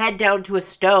holding your head down to a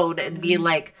stone and being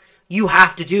like, you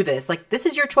have to do this. Like this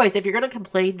is your choice. If you're gonna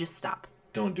complain, just stop.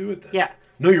 Don't do it then. Yeah.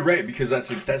 No, you're right because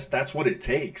that's what it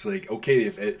takes. Like okay,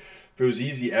 if it was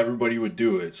easy, everybody would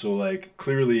do it. So, like,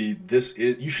 clearly,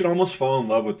 you should almost fall in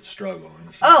love with the struggle.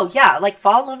 Oh, yeah. Like,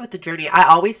 fall in love with the journey. I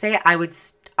always say I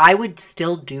would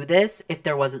still do this if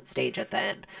there wasn't stage at the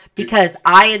end. Because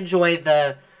I enjoy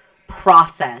the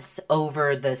process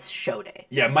over the show day.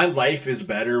 Yeah, my life is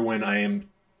better when I am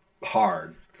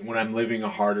hard. When I'm living a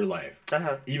harder life.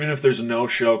 Uh-huh. Even if there's no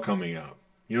show coming up.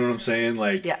 You know what I'm saying?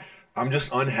 Like, I'm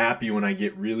just unhappy when I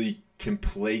get really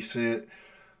complacent,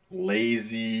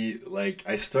 lazy. Like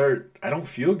I don't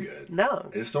feel good. No,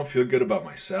 I just don't feel good about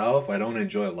myself. I don't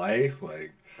enjoy life.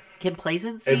 Like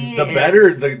complacency. And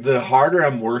the harder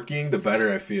I'm working, the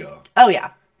better I feel. Oh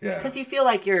yeah, yeah. Because you feel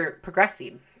like you're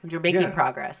progressing, you're making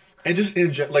progress, and just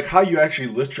like how you actually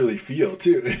literally feel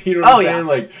too. You know what I'm saying?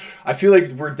 Like I feel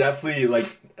like we're definitely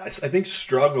like. I think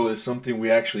struggle is something we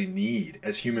actually need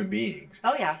as human beings.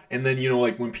 Oh yeah. And then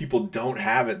like when people don't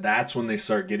have it, that's when they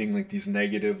start getting like these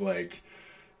negative like.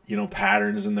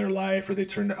 Patterns in their life, or they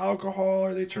turn to alcohol,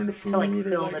 or they turn to food, to like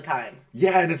fill or the time.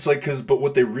 Yeah, and it's like but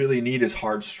what they really need is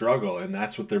hard struggle, and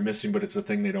that's what they're missing. But it's a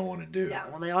thing they don't want to do. Yeah,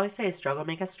 well, they always say struggle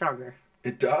make us stronger.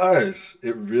 It does.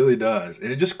 It really does,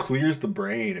 and it just clears the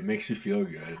brain. It makes you feel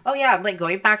good. Oh yeah, like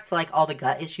going back to like all the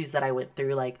gut issues that I went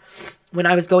through. Like when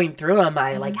I was going through them,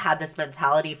 I like had this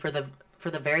mentality for the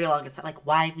very longest time. Like,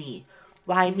 why me?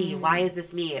 Why me? Why is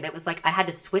this me? And it was like I had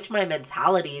to switch my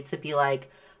mentality to be like,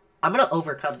 I'm going to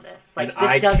overcome this. Like,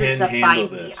 this doesn't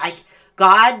define me.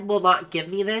 God will not give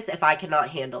me this if I cannot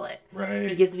handle it.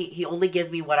 Right. He only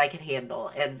gives me what I can handle.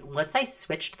 And once I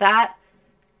switched that,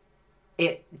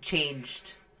 it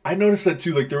changed. I noticed that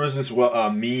too. Like, there was this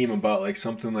meme about like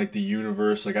something like the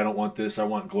universe. Like, I don't want this. I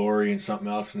want glory and something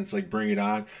else. And it's like, bring it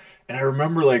on. And I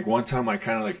remember like one time I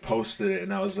kind of like posted it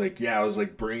and I was like,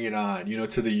 bring it on,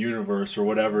 to the universe or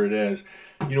whatever it is.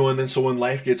 And then so when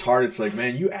life gets hard, it's like,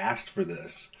 man, you asked for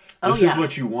this. This is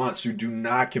what you want, so do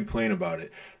not complain about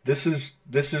it. This is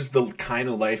the kind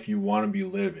of life you want to be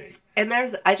living. And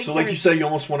like you said, you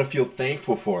almost want to feel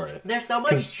thankful for it. There's so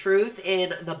much truth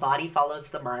in the body follows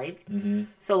the mind. Mm-hmm.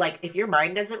 So like if your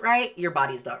mind isn't right, your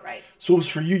body's not right. So it was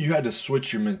for you. You had to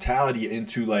switch your mentality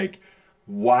into like,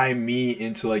 why me?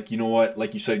 Into like, you know what?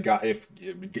 Like you said, God. If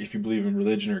you believe in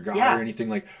religion or God or anything,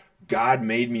 like God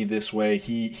made me this way.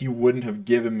 He wouldn't have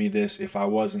given me this if I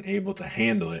wasn't able to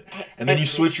handle it. And then you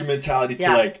switch your mentality to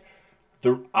like,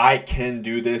 I can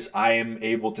do this. I am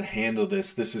able to handle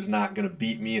this. This is not going to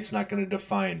beat me. It's not going to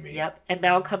define me. Yep. And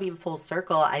now coming full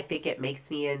circle, I think it makes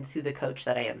me into the coach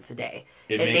that I am today.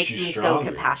 It makes you me stronger. So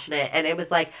compassionate. And it was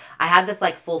like, I had this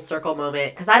like full circle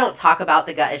moment because I don't talk about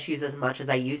the gut issues as much as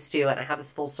I used to. And I had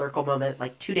this full circle moment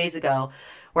like 2 days ago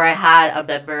where I had a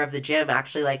member of the gym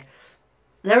actually like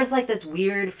there was like this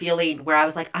weird feeling where I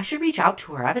was like, I should reach out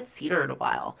to her. I haven't seen her in a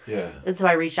while. Yeah. And so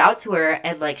I reached out to her,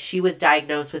 and like she was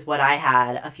diagnosed with what I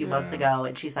had a few months ago.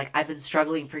 And she's like, I've been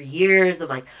struggling for years, and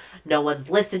like no one's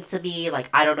listened to me. Like,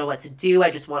 I don't know what to do.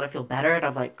 I just want to feel better. And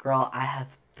I'm like, girl, I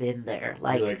have been there.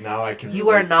 Like now I can. You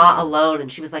are not alone.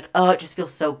 And she was like, oh, it just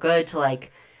feels so good to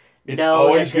like. It's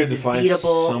always good to find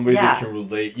beatable. Somebody that can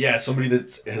relate. Yeah, somebody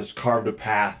that has carved a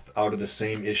path out of the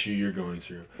same issue you're going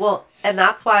through. Well, and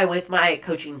that's why with my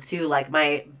coaching too, like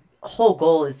my whole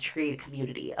goal is to create a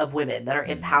community of women that are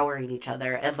empowering each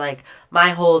other. And like my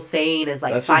whole saying is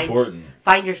like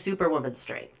find your superwoman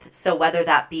strength. So whether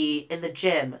that be in the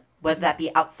gym, whether that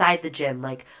be outside the gym,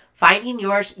 like finding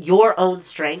your own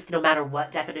strength, no matter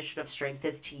what definition of strength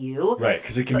is to you. Right,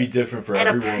 because it can be different for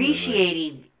everyone. And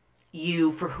appreciating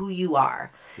you for who you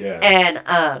are. Yeah. And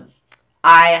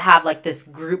I have like this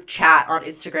group chat on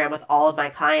Instagram with all of my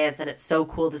clients, and it's so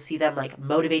cool to see them like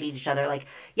motivating each other. Like,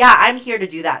 yeah, I'm here to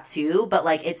do that too, but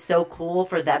like it's so cool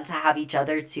for them to have each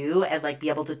other too, and like be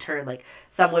able to turn, like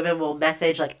some women will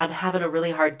message like, I'm having a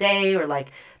really hard day, or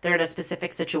like they're in a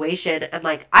specific situation, and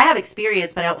like I have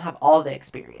experience, but I don't have all the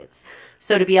experience.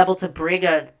 So to be able to bring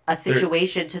a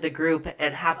situation to the group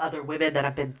and have other women that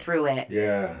have been through it,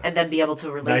 and then be able to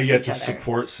relate to each other. Now you get the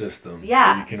support system.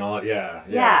 Yeah. You can all,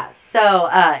 So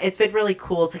it's been really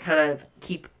cool to kind of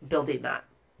keep building that.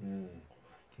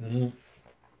 Mm-hmm.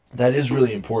 That is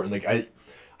really important. Like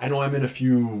I know I'm in a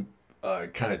few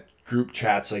kind of group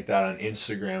chats like that on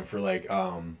Instagram for like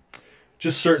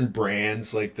just certain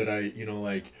brands like that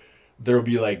like there'll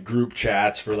be like group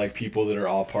chats for like people that are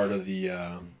all part of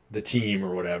the team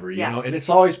or whatever, you know, and it's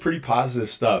always pretty positive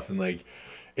stuff, and like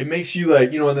it makes you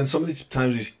like, and then some of these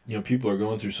times these people are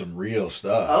going through some real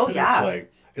stuff. Oh yeah, it's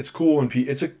like it's cool when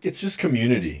it's just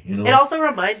community, you know. It also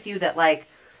reminds you that like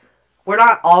we're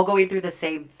not all going through the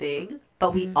same thing,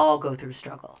 but we all go through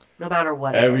struggle, no matter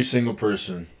what. Every single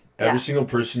person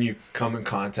you come in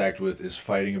contact with is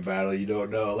fighting a battle you don't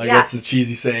know. Like that's a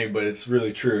cheesy saying, but it's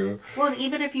really true. Well, and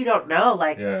even if you don't know,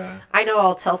 like I know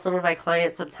I'll tell some of my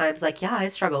clients sometimes, like, I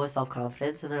struggle with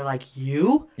self-confidence, and they're like,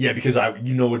 you? Yeah, because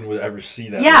no one would ever see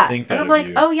that. Yeah, or think that and I'm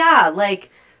like, oh yeah,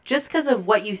 like just because of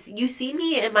what you see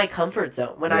me in my comfort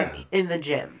zone when I'm in the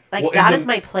gym, like that is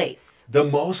my place. The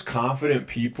most confident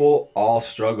people all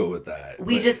struggle with that.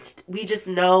 We just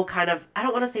know kind of, I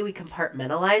don't want to say we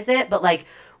compartmentalize it, but like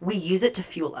we use it to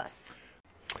fuel us.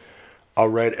 All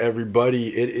right,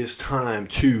 everybody, it is time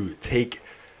to take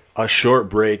a short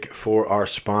break for our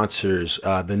sponsors.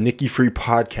 The Nicky Free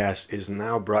Podcast is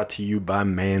now brought to you by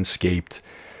Manscaped.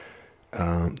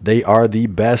 They are the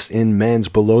best in men's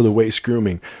below-the-waist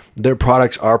grooming. Their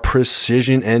products are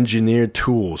precision-engineered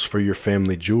tools for your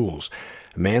family jewels.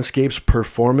 Manscaped's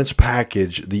Performance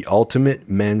Package, the ultimate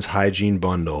men's hygiene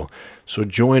bundle. So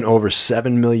join over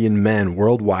 7 million men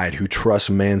worldwide who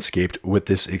trust Manscaped with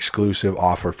this exclusive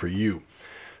offer for you.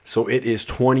 So it is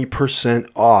 20%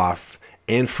 off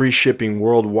and free shipping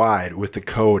worldwide with the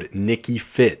code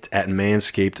NickyFit at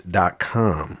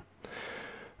manscaped.com.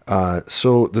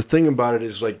 So the thing about it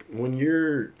is, like, when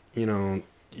you're,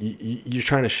 you're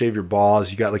trying to shave your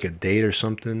balls, you got like a date or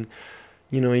something,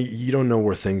 you don't know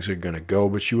where things are going to go,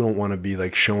 but you don't want to be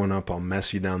like showing up all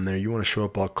messy down there. You want to show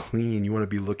up all clean. You want to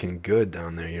be looking good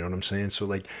down there. You know what I'm saying? So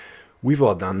like, we've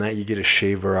all done that. You get a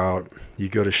shaver out, you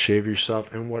go to shave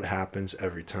yourself, and what happens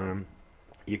every time?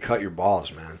 You cut your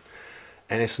balls, man.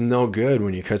 And it's no good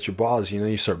when you cut your balls.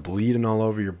 You start bleeding all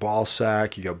over your ball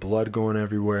sack. You got blood going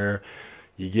everywhere.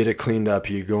 You get it cleaned up.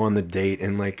 You go on the date,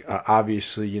 and like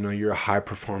obviously, you're a high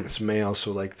performance male,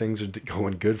 so like things are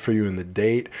going good for you in the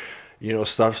date.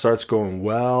 Stuff starts going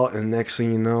well, and next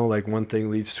thing you know, like one thing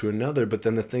leads to another. But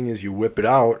then the thing is, you whip it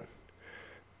out,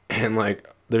 and like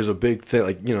there's a big thing,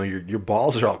 like your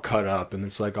balls are all cut up, and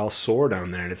it's like all sore down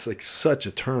there, and it's like such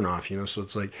a turnoff, So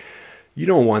it's like you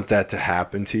don't want that to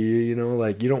happen to you,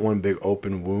 Like you don't want a big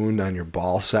open wound on your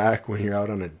ball sack when you're out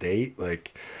on a date,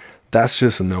 like. That's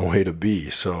just no way to be.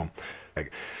 So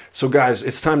guys,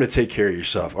 it's time to take care of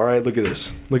yourself. All right, look at this.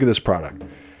 Look at this product.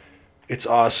 It's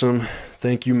awesome.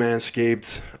 Thank you,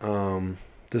 Manscaped.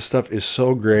 This stuff is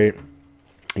so great.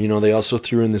 They also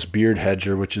threw in this beard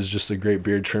hedger, which is just a great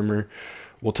beard trimmer.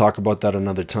 We'll talk about that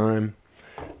another time.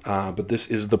 But this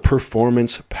is the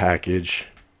Performance Package.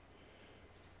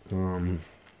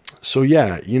 So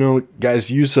yeah, guys,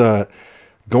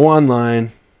 go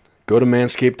online. Go to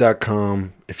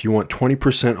manscaped.com. If you want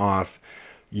 20% off,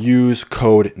 use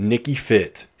code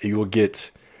NickyFit. You will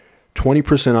get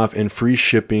 20% off and free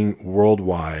shipping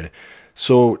worldwide.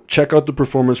 So check out the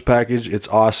Performance Package. It's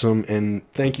awesome. And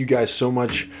thank you guys so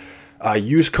much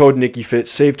Use code NickyFit,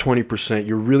 save 20%.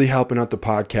 You're really helping out the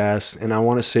podcast. And I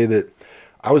want to say that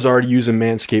I was already using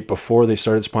Manscaped before they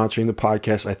started sponsoring the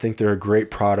podcast. I think they're a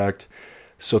great product.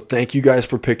 So thank you guys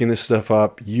for picking this stuff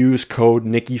up. Use code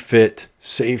NickyFit,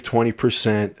 save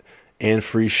 20% and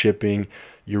free shipping.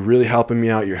 You're really helping me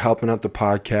out. You're helping out the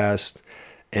podcast.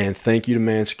 And thank you to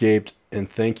Manscaped. And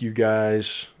thank you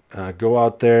guys. Go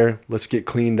out there. Let's get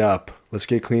cleaned up. Let's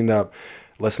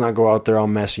not go out there all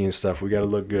messy and stuff. We got to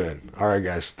look good. All right,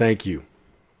 guys. Thank you.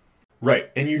 Right.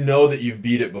 And you know that you've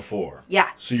beat it before. Yeah.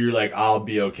 So you're like, I'll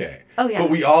be okay. Oh, yeah.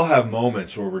 But we all have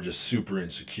moments where we're just super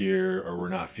insecure or we're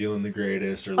not feeling the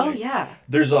greatest. Or like, oh, yeah.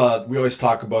 We always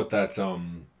talk about that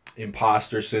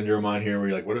imposter syndrome on here where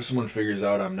you're like, what if someone figures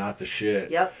out I'm not the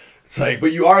shit? Yep. It's like,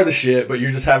 but you are the shit, but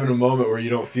you're just having a moment where you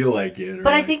don't feel like it.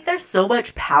 But I think there's so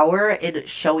much power in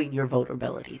showing your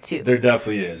vulnerability, too. There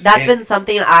definitely is. That's been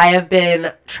something I have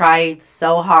been trying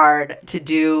so hard to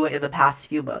do in the past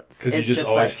few months. Because you just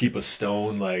always keep a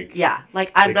stone, like... Yeah,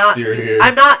 like, I'm not,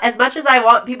 as much as I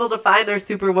want people to find their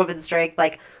superwoman strength,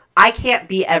 like, I can't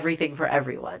be everything for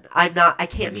everyone. I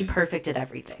can't be perfect at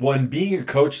everything. Well, and being a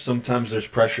coach, sometimes there's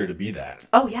pressure to be that.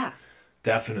 Oh, yeah.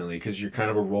 Definitely, because you're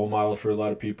kind of a role model for a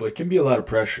lot of people. It can be a lot of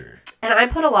pressure. And I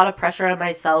put a lot of pressure on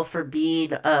myself for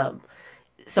being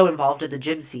so involved in the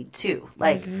gym scene, too.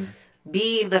 Like,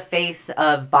 being the face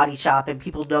of Body Shop and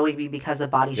people knowing me because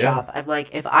of Body Shop. I'm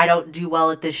like, if I don't do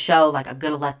well at this show, like, I'm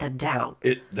going to let them down.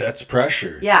 That's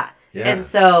pressure. Yeah. And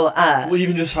so... well,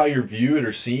 even just how you're viewed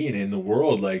or seen in the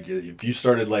world. Like, if you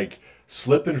started, like...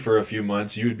 slipping for a few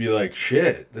months, you would be like,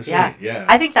 shit, this ain't,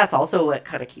 I think that's also what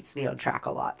kind of keeps me on track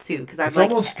a lot too, because it's like,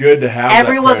 almost good to have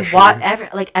everyone's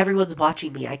everyone's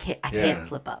watching me. I can't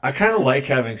slip up. I kind of like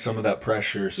having some of that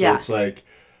pressure, so it's like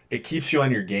it keeps you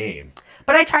on your game.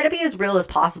 But I try to be as real as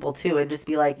possible too, and just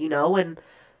be like, when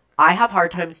I have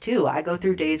hard times too. I go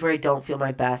through days where I don't feel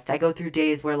my best. I go through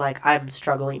days where like I'm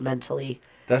struggling mentally.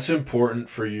 That's important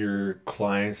for your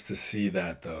clients to see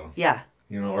that, though. Yeah.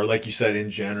 Or like you said, in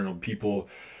general, people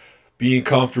being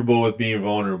comfortable with being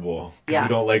vulnerable. Because we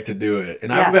don't like to do it.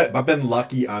 And I've been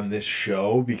lucky on this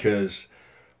show because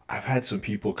I've had some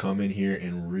people come in here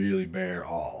and really bare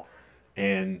all.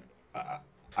 And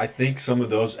I think some of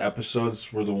those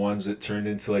episodes were the ones that turned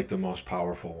into like the most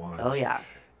powerful ones. Oh, yeah.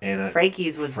 And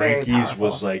Frankie's was very powerful.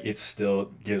 Was like, it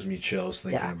still gives me chills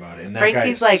thinking about it. And that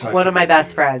Frankie's like one of my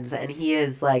best friends. And he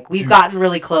is like, we've gotten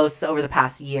really close over the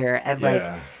past year. And like...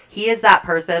 he is that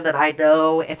person that I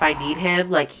know if I need him,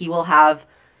 like he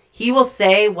will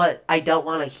say what I don't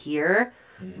want to hear,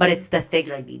 but it's the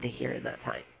thing I need to hear in that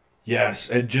time. Yes,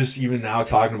 and just even now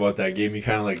talking about that gave me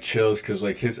kind of like chills because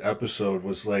like his episode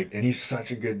was like, and he's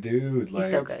such a good dude. Like,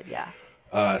 he's so good,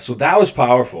 yeah. So that was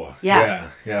powerful. Yeah,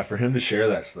 for him to share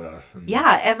that stuff.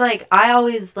 And like I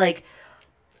always like,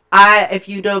 if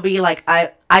you know me, like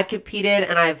I've competed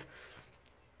and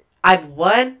I've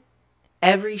won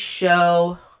every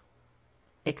show.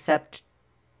 Except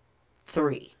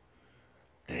 3.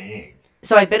 Dang.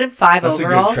 So I've been in 5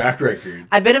 overalls. That's a good track record.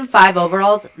 I've been in 5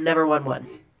 overalls, never won 1.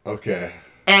 Okay.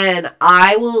 And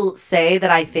I will say that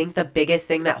I think the biggest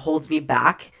thing that holds me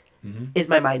back is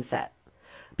my mindset.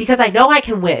 Because I know I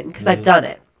can win, because I've done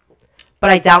it.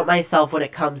 But I doubt myself when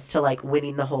it comes to, like,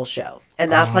 winning the whole show.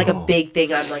 And that's, like, a big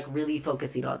thing I'm, like, really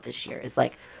focusing on this year. Is,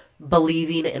 like,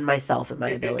 believing in myself and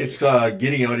my abilities. It's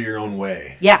getting out of your own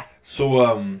way. Yeah.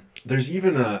 So, there's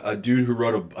even a dude who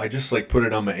wrote I just like put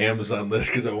it on my Amazon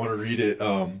list because I want to read it.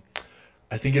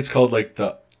 I think it's called like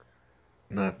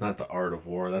not the Art of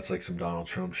War. That's like some Donald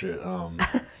Trump shit.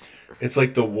 It's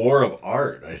like the War of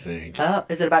Art, I think. Oh,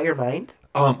 is it about your mind?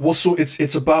 Well, so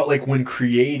it's about like when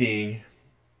creating,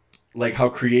 like how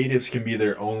creatives can be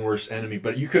their own worst enemy.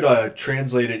 But you could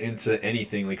translate it into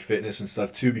anything like fitness and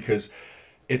stuff too, because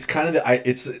it's kind of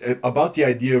it's about the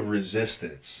idea of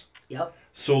resistance. Yep.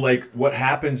 So, like, what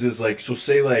happens is, like, so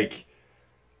say, like,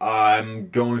 I'm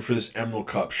going for this Emerald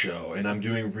Cup show, and I'm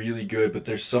doing really good, but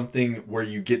there's something where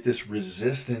you get this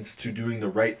resistance to doing the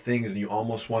right things, and you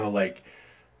almost want to, like,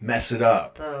 mess it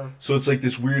up. So it's, like,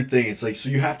 this weird thing. It's, like, so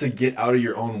you have to get out of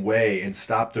your own way and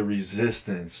stop the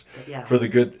resistance for the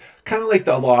good. Kind of like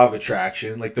the law of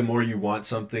attraction. Like, the more you want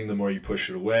something, the more you push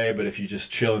it away, but if you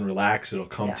just chill and relax, it'll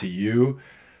come to you.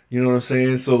 You know what I'm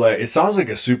saying? So, like, it sounds like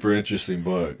a super interesting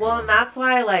book. Well, and that's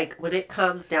why, like, when it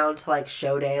comes down to, like,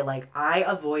 show day, like, I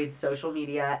avoid social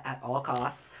media at all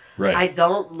costs. Right. I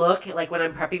don't look, like, when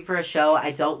I'm prepping for a show,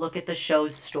 I don't look at the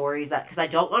show's stories, because I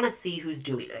don't want to see who's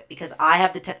doing it. Because I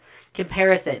have the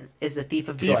comparison is the thief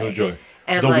of joy. Thief of joy.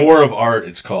 And, the like, War of Art,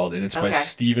 it's called, and it's by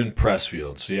Stephen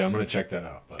Pressfield. So, yeah, I'm going to check that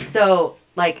out. So,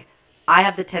 like, I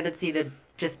have the tendency to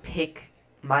just pick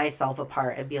myself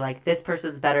apart and be like, this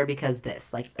person's better because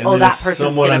this. Like, and oh, then that if person's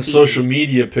someone on beat social me.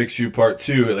 media picks you apart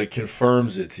too, it like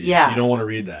confirms it to you. Yeah. So you don't want to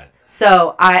read that.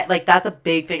 So I like that's a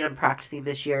big thing I'm practicing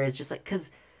this year is just like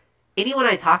because anyone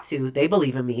I talk to, they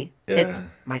believe in me. Yeah. It's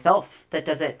myself that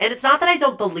doesn't, and it's not that I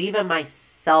don't believe in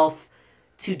myself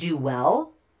to do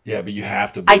well. Yeah, but you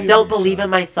have to. I don't believe in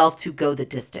myself to go the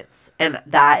distance, and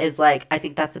that is like I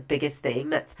think that's the biggest thing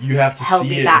that's you have to held see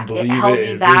me it back. and It believe held it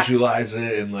me and back. visualize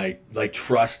it and like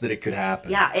trust that it could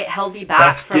happen. Yeah, it held me back.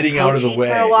 That's from getting out of the coaching way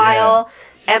for a while.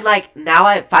 And like now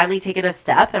I've finally taken a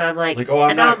step, and I'm like, oh,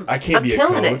 I can't I'm be a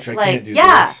killing coach. It. I like, can't do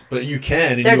yeah, this. But you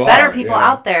can. And there's you better are, people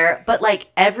out there, but like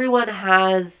everyone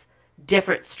has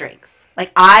different strengths.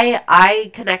 Like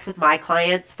I connect with my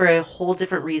clients for a whole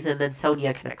different reason than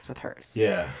Sonia connects with hers.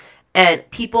 Yeah. And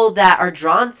people that are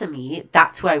drawn to me,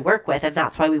 that's who I work with, and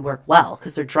that's why we work well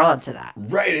because they're drawn to that.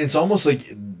 Right. It's almost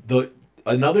like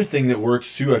another thing that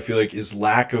works too, I feel like, is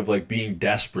lack of like being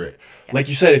desperate. Yeah. Like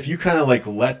you said, if you kind of like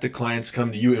let the clients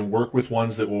come to you and work with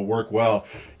ones that will work well,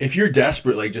 if you're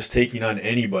desperate, like just taking on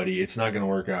anybody, it's not going to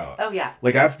work out. Oh yeah.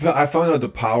 Like I found out the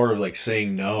power of like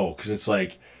saying no, because it's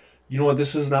like, you know what,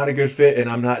 this is not a good fit, and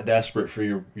I'm not desperate for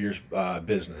your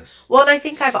business. Well, and I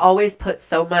think I've always put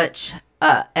so much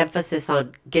emphasis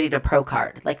on getting a pro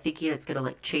card, like thinking it's going to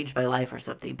like change my life or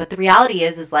something. But the reality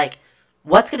is like,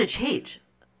 what's going to change?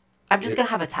 I'm just going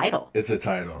to have a title. It's a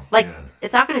title. Like, yeah.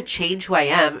 It's not going to change who I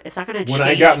am. It's not going to change. When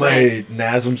I got my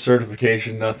NASM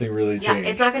certification, nothing really changed.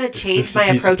 It's not going to change my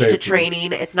approach to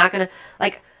training. It's not going to,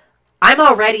 like, I'm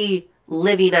already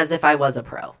living as if I was a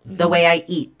pro. Mm-hmm. The way I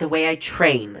eat, the way I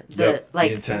train, the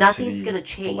nothing's going to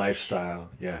change. The lifestyle,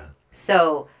 yeah.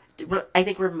 So I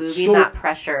think removing that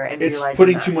pressure and it's realizing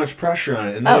putting too much pressure on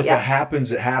it. And then if it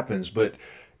happens, it happens. But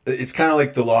it's kind of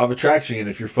like the law of attraction. And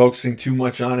if you're focusing too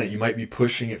much on it, you might be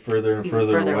pushing it further and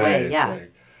further away. It's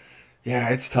like, yeah,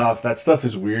 it's tough. That stuff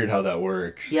is weird how that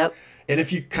works. Yep. And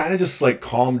if you kind of just like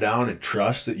calm down and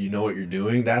trust that you know what you're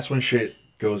doing, that's when shit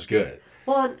goes good.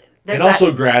 Well, and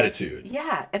also gratitude.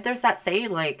 Yeah. And there's that saying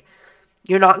like,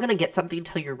 you're not going to get something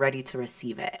until you're ready to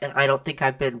receive it. And I don't think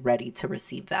I've been ready to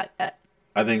receive that yet.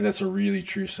 I think that's a really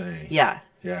true saying. Yeah.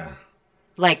 Yeah.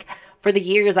 Like, for the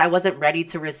years, I wasn't ready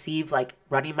to receive, like,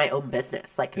 running my own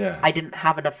business. Like, I didn't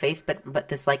have enough faith, but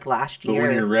this, like, last year. But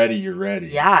when you're ready, you're ready.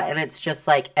 Yeah, and it's just,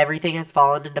 like, everything has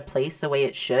fallen into place the way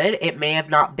it should. It may have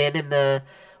not been in the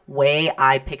way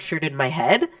I pictured in my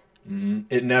head. Mm-hmm.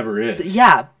 It never is.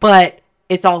 Yeah, but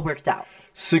it's all worked out.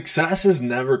 Success is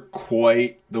never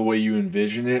quite the way you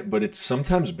envision it, but it's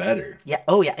sometimes better. Yeah.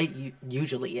 Oh, yeah. It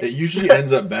usually is. It usually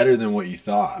ends up better than what you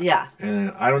thought. Yeah.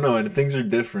 And I don't know. And things are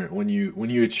different when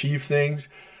you achieve things,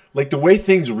 like the way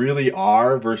things really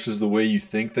are versus the way you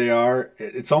think they are.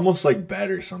 It's almost like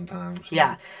better sometimes.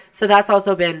 Yeah. So that's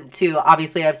also been too.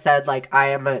 Obviously, I've said like I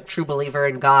am a true believer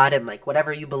in God and like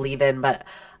whatever you believe in, but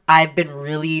I've been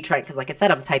really trying, because like I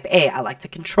said, I'm type A. I like to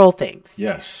control things.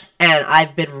 Yes. And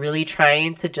I've been really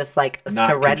trying to just like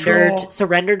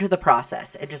surrender to the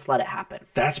process and just let it happen.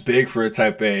 That's big for a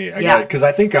type A. Because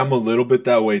I think I'm a little bit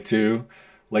that way too.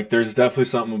 Like there's definitely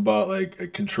something about like a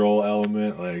control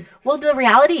element. Like, well, the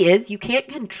reality is you can't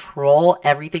control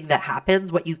everything that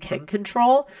happens. What you can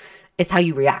control is how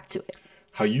you react to it.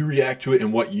 How you react to it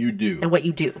and what you do.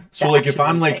 So like if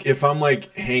I'm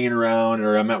like hanging around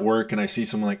or I'm at work and I see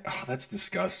someone like, oh, that's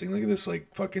disgusting. Look at this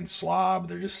like fucking slob.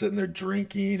 They're just sitting there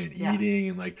drinking and eating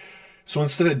and like, so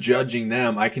instead of judging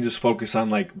them, I can just focus on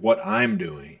like what I'm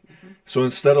doing. Mm-hmm. So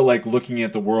instead of like looking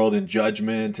at the world in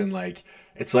judgment and like,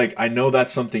 it's like, I know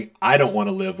that's something I don't want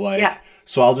to live like. Yeah.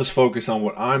 So I'll just focus on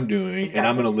what I'm doing and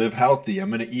I'm going to live healthy. I'm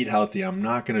going to eat healthy. I'm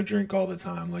not going to drink all the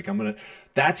time. Like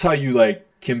that's how you like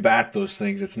combat those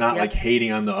things. It's not like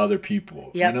hating on the other people.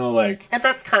 You know, like, and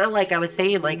that's kind of like I was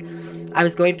saying, like I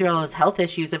was going through all those health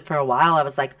issues and for a while I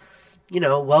was like, you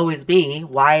know, woe is me.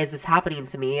 Why is this happening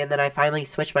to me? And then I finally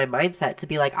switched my mindset to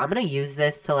be like, I'm going to use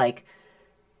this to like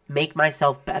make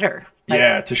myself better.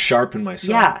 Like, to sharpen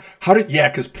myself. Yeah.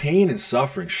 Because pain and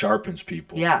suffering sharpens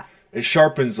people. Yeah. It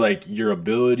sharpens like your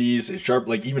abilities. It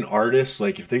like even artists,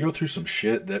 like if they go through some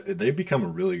shit, that they become a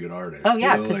really good artist. Oh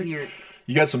yeah, because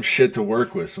you got some shit to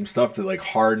work with, some stuff that like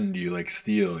hardened you, like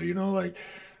steel. You know, like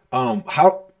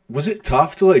how was it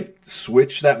tough to like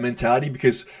switch that mentality?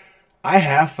 Because I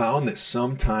have found that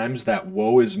sometimes that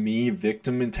woe is me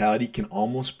victim mentality can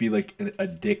almost be like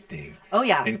addicting. Oh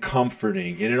yeah, and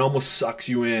comforting, and it almost sucks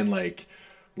you in. Like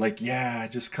yeah,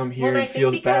 just come here and feel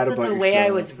bad about yourself. Because of the way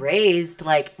I was raised,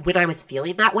 like when I was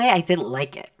feeling that way, I didn't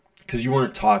like it. Because you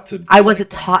weren't taught to. I wasn't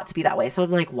taught to be that way, so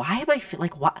I'm like, why am I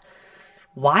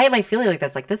Why am I feeling like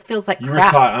this? Like this feels like you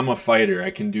crap. were taught I'm a fighter. I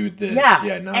can do this.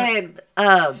 Yeah. And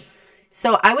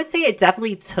So I would say it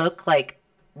definitely took like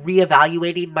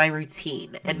reevaluating my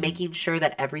routine and making sure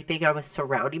that everything I was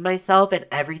surrounding myself and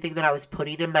everything that I was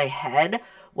putting in my head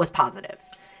was positive.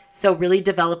 So really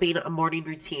developing a morning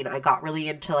routine. I got really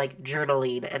into like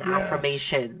journaling and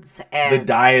affirmations and the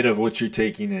diet of what you're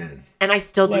taking in. And I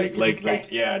still do like, it to this day.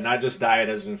 Yeah, not just diet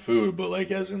as in food, but like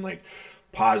as in like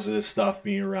positive stuff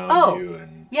being around you.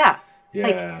 And yeah.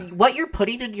 Like what you're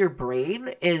putting in your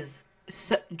brain is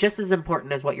just as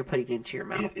important as what you're putting into your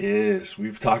mouth. It is.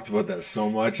 We've talked about that so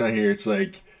much on here. It's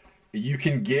like you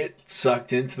can get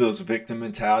sucked into those victim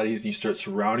mentalities and you start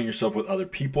surrounding yourself with other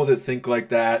people that think like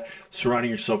that,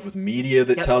 surrounding yourself with media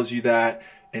that tells you that.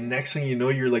 And next thing you know,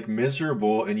 you're like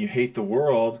miserable and you hate the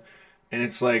world. And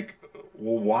it's like,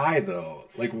 well, why though?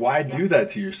 Like, why do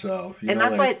that to yourself? And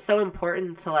that's why it's so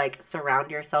important to like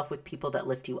surround yourself with people that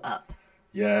lift you up.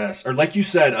 Yes. Or like you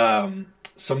said,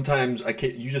 sometimes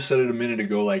you just said it a minute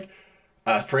ago, like,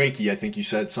 Frankie, I think you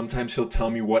said, sometimes he'll tell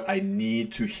me what I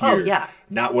need to hear. Oh, yeah.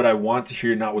 Not what I want to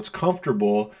hear, not what's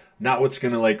comfortable, not what's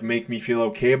going to, like, make me feel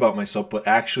okay about myself, but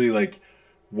actually, like,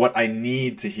 what I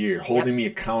need to hear, holding me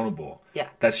accountable. Yeah.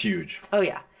 That's huge. Oh,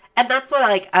 yeah. And that's what,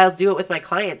 like, I'll do it with my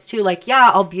clients, too. Like,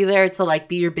 yeah, I'll be there to, like,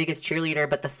 be your biggest cheerleader,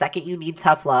 but the second you need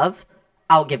tough love,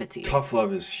 I'll give it to you. Tough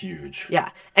love is huge. Yeah.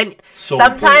 And so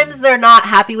sometimes important. They're not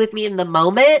happy with me in the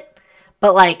moment,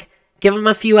 but, like, give them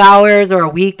a few hours or a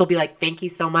week. They'll be like, thank you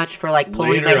so much for like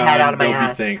pulling my head out of my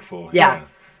ass. They'll be thankful. Yeah.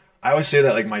 I always say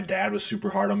that like my dad was super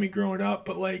hard on me growing up,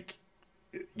 but like,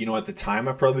 you know, at the time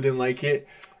I probably didn't like it.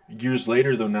 Years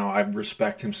later though, now I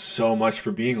respect him so much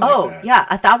for being like that. Oh yeah,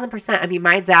 1,000%. I mean,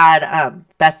 my dad,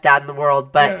 best dad in the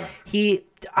world, but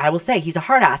I will say he's a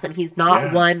hard ass and he's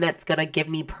not one that's going to give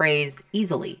me praise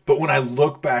easily. But when I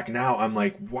look back now, I'm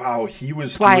like, wow, he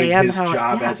was doing his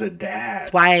job as a dad.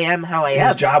 That's why I am how I am.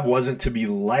 His job wasn't to be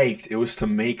liked. It was to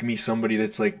make me somebody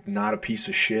that's like not a piece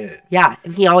of shit. Yeah.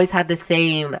 And he always had the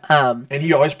same. And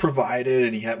he always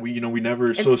provided and we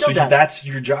never. So that's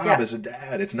your job as a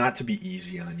dad. It's not to be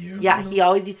easy on you. Yeah. You know? He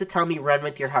always used to tell me, run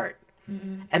with your heart.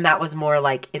 Mm-hmm. And that was more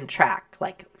like in track,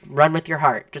 like run with your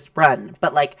heart, just run.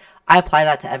 But like I apply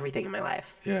that to everything in my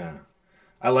life. Yeah.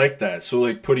 I like that. So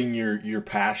like putting your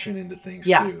passion into things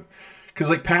too. Because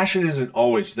like passion isn't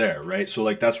always there, right? So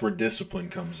like that's where discipline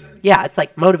comes in. Yeah, it's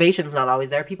like motivation's not always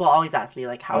there. People always ask me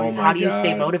like, how do you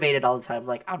stay motivated all the time?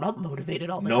 Like I'm not motivated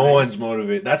all the time. No one's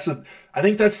motivated. I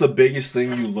think that's the biggest thing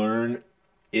you learn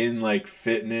in like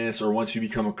fitness or once you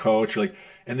become a coach, like,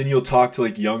 and then you'll talk to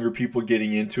like younger people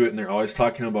getting into it and they're always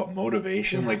talking about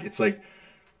motivation. Like it's like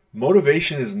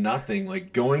motivation is nothing.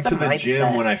 Like going to the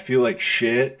gym when I feel like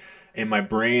shit and my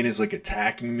brain is like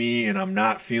attacking me and I'm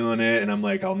not feeling it and I'm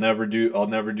like I'll never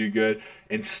do good,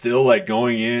 and still like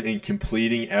going in and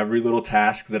completing every little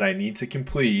task that I need to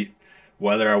complete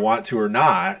whether I want to or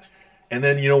not. And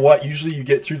then you know what? Usually you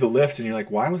get through the lift and you're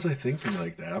like, why was I thinking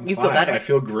like that? I'm fine. Feel better. I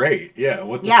feel great. Yeah.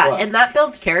 What the fuck? And that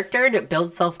builds character and it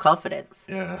builds self-confidence.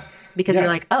 Yeah. Because you're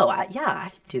like, oh, I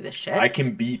can do this shit. I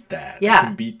can beat that. Yeah. I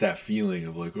can beat that feeling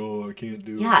of like, oh, I can't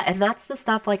do it. Yeah, and that's the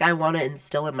stuff like I want to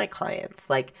instill in my clients.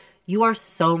 Like, you are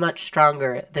so much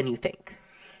stronger than you think.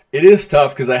 It is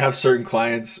tough because I have certain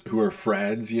clients who are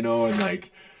friends, you know, and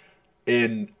like,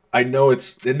 and I know and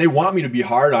they want me to be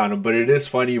hard on them, but it is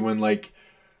funny when like,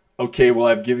 okay, well,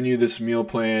 I've given you this meal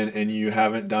plan and you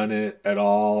haven't done it at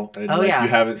all. And you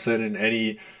haven't sent in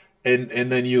any,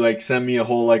 and then you like send me a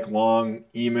whole like long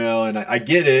email and I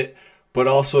get it, but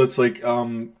also it's like,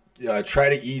 try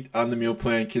to eat on the meal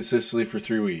plan consistently for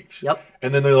 3 weeks. Yep.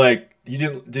 And then they're like,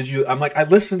 I'm like, I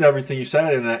listened to everything you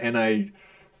said and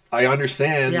I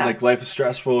understand like life is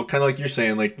stressful, kind of like you're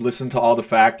saying, like listen to all the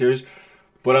factors.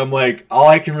 But I'm like, all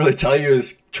I can really tell you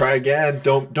is try again.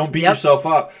 Don't beat yourself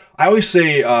up. I always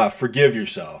say forgive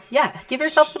yourself. Yeah, give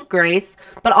yourself some grace.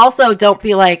 But also don't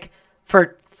be like,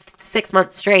 for 6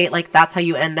 months straight, like that's how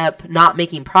you end up not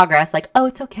making progress. Like, oh,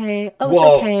 it's okay. It's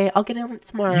okay. I'll get on it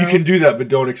tomorrow. You can do that, but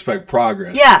don't expect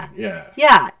progress. Yeah. Yeah.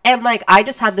 Yeah. And like, I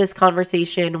just had this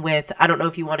conversation with, I don't know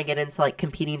if you want to get into like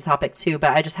competing topic too,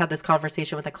 but I just had this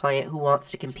conversation with a client who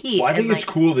wants to compete. Well, I think it's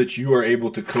cool that you are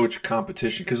able to coach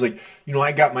competition. Cause like, you know,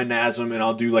 I got my NASM and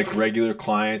I'll do like regular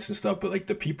clients and stuff, but like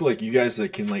the people like you guys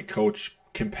that can like coach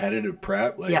competitive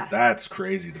prep, like that's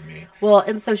crazy to me. Well,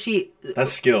 and so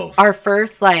that's skills. Our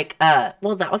first like that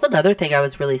was another thing I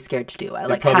was really scared to do.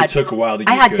 It probably took a while to get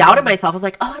I had doubted myself. I'm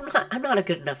like, I'm not a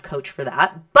good enough coach for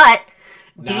that. But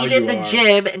being in the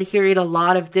gym and hearing a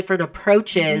lot of different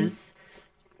approaches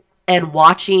and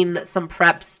watching some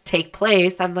preps take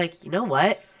place, I'm like, you know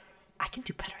what? I can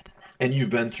do better than that. And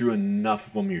you've been through enough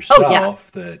of them yourself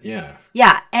that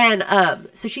Yeah. And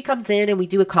so she comes in and we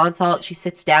do a consult. She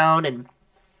sits down and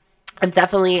I'm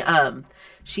definitely,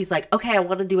 she's like, okay, I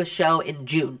want to do a show in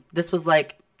June. This was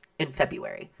like in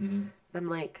February. And I'm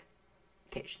like,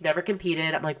 okay, she never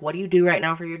competed. I'm like, what do you do right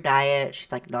now for your diet?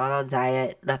 She's like, not on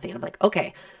diet, nothing. I'm like,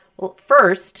 okay, well,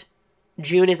 first,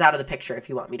 June is out of the picture if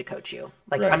you want me to coach you.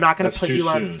 Like, I'm not going to put you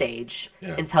on stage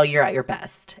until you're at your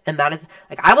best. And that is,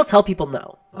 like, I will tell people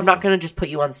no. I'm not going to just put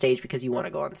you on stage because you want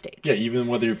to go on stage. Yeah, even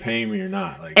whether you're paying me or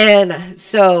not. Like. And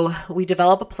so we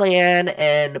develop a plan,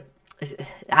 and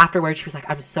afterwards she was like,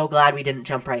 I'm so glad we didn't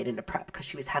jump right into prep, because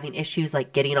she was having issues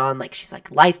like getting on, like, she's like,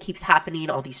 life keeps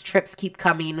happening, all these trips keep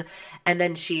coming. And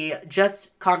then she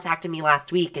just contacted me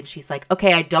last week, and she's like,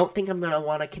 okay, I don't think I'm going to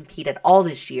want to compete at all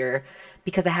this year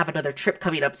because I have another trip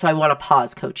coming up, so I want to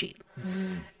pause coaching.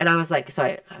 And I was like,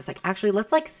 actually,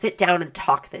 let's like sit down and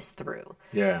talk this through.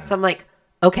 Yeah. So I'm like,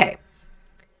 okay,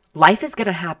 life is going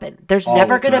to happen. There's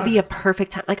never going to be a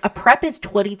perfect time. Like, a prep is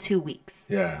 22 weeks.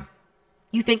 Yeah.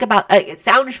 You think about, it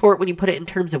sounds short when you put it in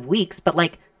terms of weeks, but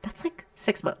like, that's like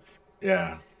 6 months.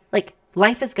 Yeah. Like,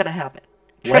 life is going to happen.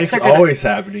 Life's always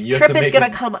happening. You have to make a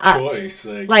come up. Choice.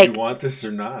 Like, you want this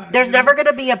or not. There's never going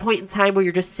to be a point in time where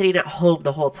you're just sitting at home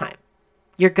the whole time.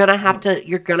 You're going to have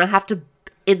to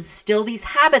instill these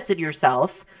habits in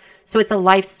yourself. So it's a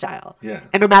lifestyle. Yeah.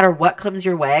 And no matter what comes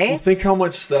your way. Well, think how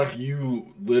much stuff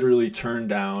you literally turn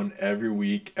down every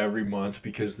week, every month,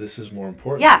 because this is more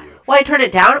important to you. Well, I turn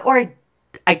it down, or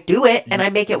I do it and I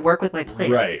make it work with my plan.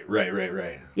 Right.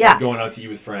 Yeah. Like going out to eat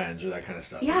with friends or that kind of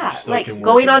stuff. Yeah. Like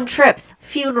going on trips,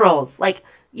 funerals, like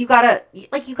you gotta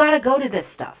go to this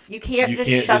stuff. You can't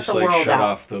just shut the world out. Shut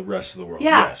off the rest of the world.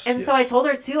 Yeah. Yes, So I told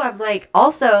her too, I'm like,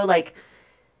 also, like,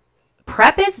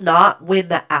 prep is not when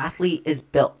the athlete is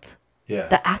built. Yeah.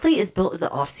 The athlete is built in the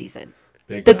off season.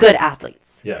 Big the time. good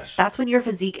athletes. Yes. That's when your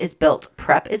physique is built.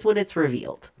 Prep is when it's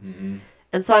revealed.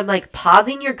 And so I'm like,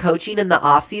 pausing your coaching in the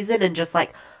off season and just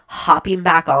like hopping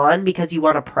back on because you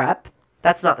want to prep.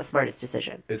 That's not the smartest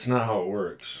decision. It's not how it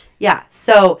works. Yeah.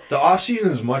 So the off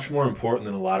season is much more important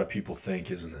than a lot of people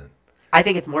think, isn't it? I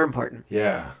think it's more important.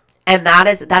 Yeah. And that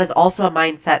is also a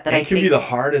mindset that I think can be the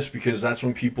hardest, because that's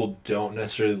when people don't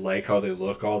necessarily like how they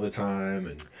look all the time.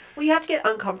 And well, you have to get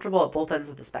uncomfortable at both ends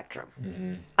of the spectrum.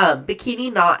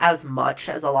 Bikini, not as much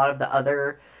as a lot of the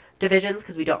other divisions,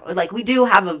 because we do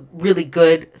have a really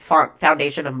good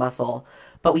foundation of muscle,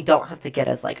 but we don't have to get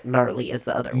as like gnarly as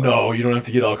the other ones. No, you don't have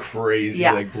to get all crazy,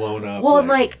 like blown up. Well, and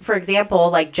like, for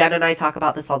example, like Jen and I talk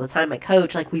about this all the time, my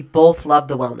coach, like we both love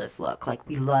the wellness look. Like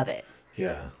we love it.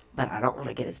 Yeah. But I don't want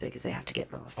to get as big as they have to get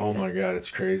in the off season. Oh my God, it's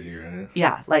crazy, right?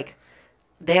 Yeah, like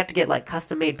they have to get like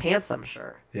custom made pants, I'm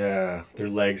sure. Yeah, their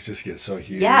legs just get so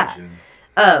huge. Yeah.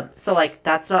 So like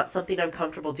that's not something I'm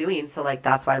comfortable doing. So like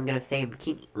that's why I'm gonna stay in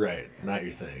bikini. Right, not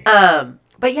your thing.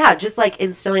 But yeah, just like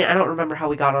instilling. I don't remember how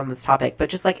we got on this topic, but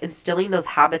just like instilling those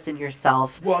habits in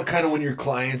yourself. Well, kind of when your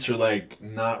clients are like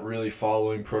not really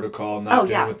following protocol, not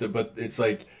doing with it, but it's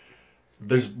like,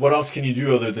 there's what else can you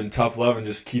do other than tough love and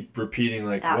just keep repeating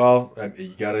like, well,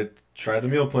 you gotta try the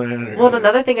meal plan. Or, well,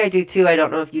 another thing I do too, I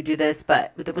don't know if you do this,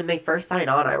 but when they first sign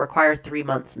on, I require 3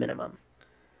 months minimum.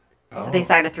 So they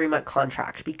sign a 3-month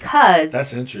contract, because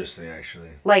that's interesting,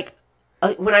 actually. Like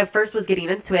when I first was getting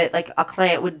into it, like a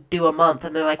client would do a month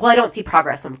and they're like, well, I don't see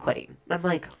progress, I'm quitting. And I'm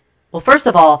like, well, first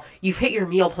of all, you've hit your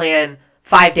meal plan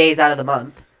 5 days out of the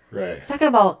month. Right. Second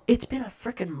of all, it's been a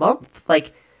freaking month.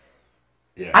 Like,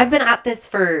 I've been at this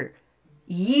for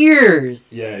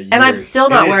years. Yeah, years. And I'm still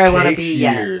not where I want to be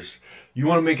yet. You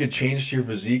want to make a change to your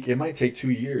physique, it might take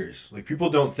 2 years. Like, people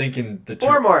don't think in the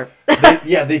or more.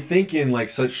 They think in like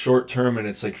such short term, and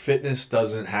it's like fitness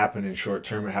doesn't happen in short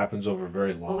term. It happens over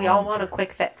very long. Well, we all want a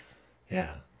quick fix.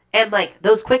 Yeah. And like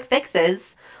those quick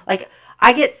fixes, like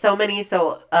I get so many.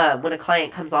 So when a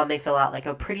client comes on, they fill out like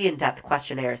a pretty in-depth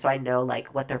questionnaire, so I know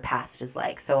like what their past is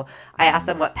like. So I ask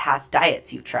them what past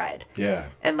diets you've tried. Yeah.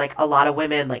 And like a lot of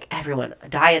women, like everyone,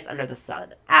 diets under the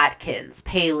sun, Atkins,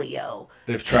 paleo,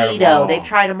 they've tried keto, them all. They've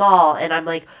tried them all. And I'm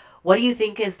like, what do you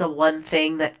think is the one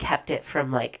thing that kept it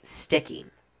from like sticking?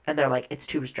 And they're like, it's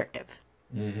too restrictive.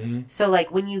 Mm-hmm. So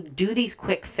like when you do these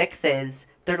quick fixes,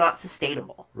 they're not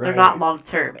sustainable. Right. They're not long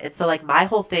term. And so like my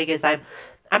whole thing is I'm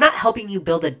not helping you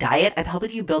build a diet. I'm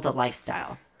helping you build a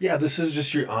lifestyle. Yeah, this is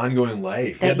just your ongoing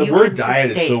life. That the word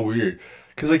diet is so weird.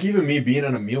 Because, like, even me being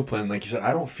on a meal plan, like you said,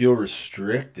 I don't feel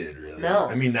restricted, really. No.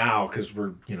 I mean, now, because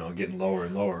we're, getting lower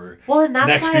and lower. Well, and that's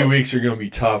next why, few weeks are going to be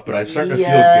tough, but I'm starting to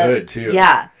feel good, too.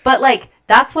 Yeah. But, like,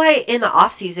 that's why in the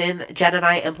off-season, Jen and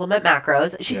I implement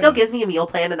macros. She still gives me a meal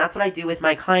plan, and that's what I do with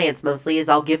my clients mostly, is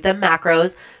I'll give them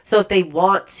macros. So if they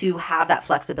want to have that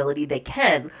flexibility, they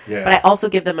can. Yeah. But I also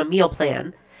give them a meal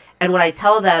plan. And what I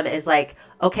tell them is, like,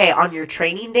 okay, on your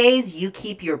training days, you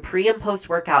keep your pre and post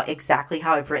workout exactly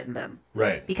how I've written them.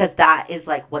 Right. Because that is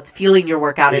like what's fueling your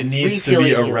workout. It It's needs to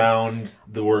refueling be you. around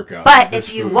the workout. But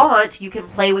if you want, you can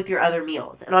play with your other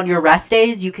meals. And on your rest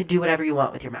days, you can do whatever you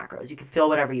want with your macros. You can feel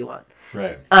whatever you want.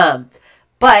 Right.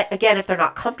 But again, if they're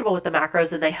not comfortable with the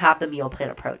macros, then they have the meal plan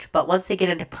approach. But once they get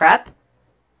into prep,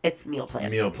 it's meal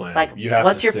plan. Meal plan. Like,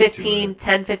 once you're 10,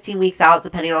 15 weeks out,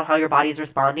 depending on how your body's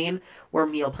responding, we're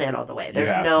meal plan all the way.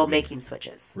 There's no making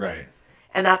switches. Right.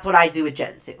 And that's what I do with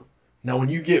Jen, too. Now, when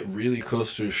you get really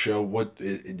close to a show, what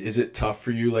is it tough for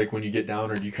you, like, when you get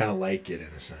down, or do you kind of like it in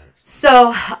a sense?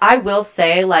 So, I will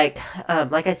say, like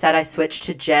I said, I switched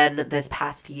to Jen this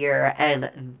past year,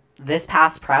 and this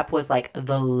past prep was, like,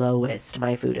 the lowest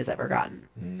my food has ever gotten.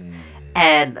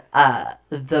 And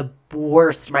the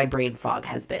worst my brain fog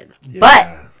has been. Yeah.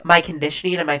 But my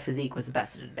conditioning and my physique was the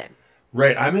best it had been.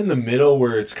 Right. I'm in the middle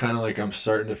where it's kind of like I'm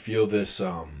starting to feel this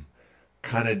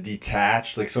kind of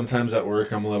detached. Like sometimes at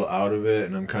work I'm a little out of it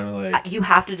and I'm kind of like... You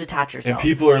have to detach yourself. And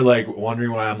people are like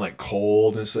wondering why I'm like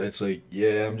cold. And so it's like,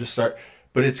 yeah, I'm just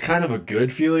But it's kind of a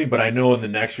good feeling. But I know in the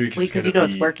next week it's going to be... Because you know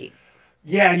it's working.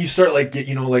 Yeah, and you start like,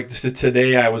 like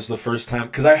today I was the first time...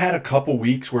 Because I had a couple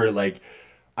weeks where like...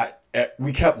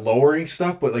 we kept lowering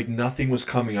stuff, but like nothing was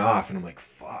coming off, and I'm like,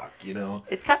 fuck,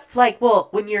 It's kind of like, well,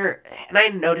 when you're, and I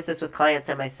notice this with clients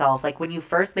and myself, like when you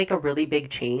first make a really big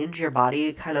change, your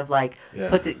body kind of like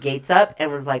puts its gates up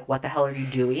and was like, what the hell are you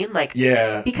doing? Like,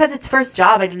 because its first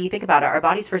job, I mean, you think about it, our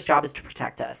body's first job is to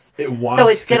protect us. It wants so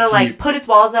it's gonna like put its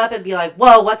walls up and be like,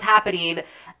 whoa, what's happening?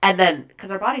 And then,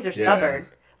 because our bodies are stubborn.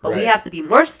 But we have to be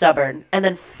more stubborn. And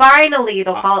then finally,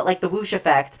 they'll call it like the whoosh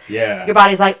effect. Yeah. Your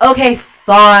body's like, okay,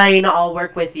 fine, I'll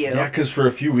work with you. Yeah, because for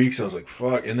a few weeks, I was like,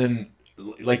 fuck. And then,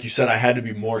 like you said, I had to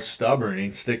be more stubborn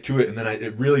and stick to it. And then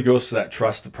it really goes to that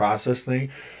trust the process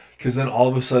thing. Because then all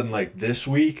of a sudden, like this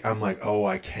week, I'm like, oh,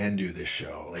 I can do this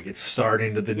show. Like it's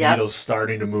starting to, the needle's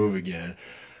starting to move again.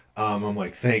 I'm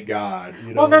like, thank God.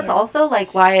 Well, that's also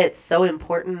like why it's so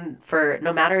important for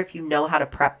no matter if you know how to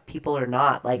prep people or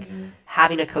not, like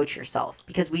having a coach yourself,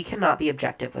 because we cannot be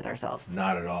objective with ourselves.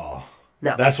 Not at all.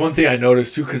 No. That's one thing I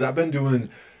noticed too, because I've been doing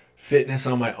fitness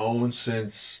on my own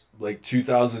since like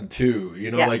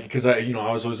 2002. Like because I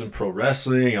was always in pro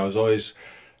wrestling. I was always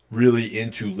really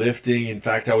into lifting. In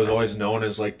fact, I was always known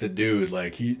as like the dude.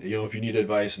 Like he, if you need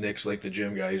advice, Nick's like the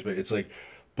gym guy. But it's like.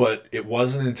 But it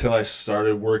wasn't until I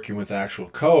started working with actual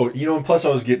coach, and plus I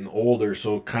was getting older,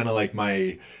 so kind of like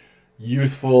my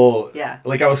youthful,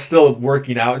 like I was still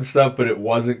working out and stuff, but it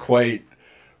wasn't quite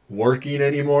working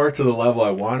anymore to the level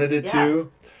I wanted it to.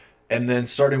 And then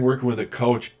starting working with a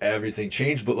coach, everything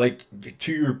changed. But like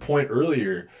to your point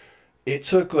earlier, it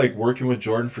took like working with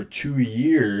Jordan for 2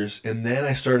 years, and then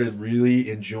I started really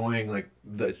enjoying like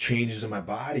the changes in my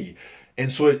body.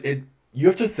 And so it you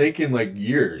have to think in like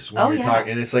years when you're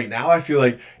talking. And it's like now I feel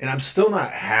like, and I'm still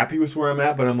not happy with where I'm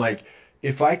at, but I'm like,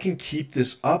 if I can keep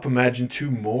this up, imagine 2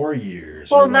 more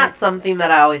years. Well, and that's something that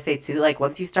I always say too. Like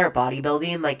once you start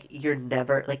bodybuilding, like you're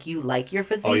never, like you like your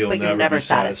physique, but you're never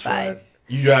satisfied.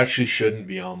 You actually shouldn't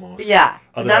be almost. Yeah.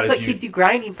 And that's what keeps you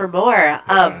grinding for more.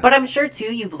 But I'm sure,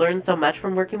 too, you've learned so much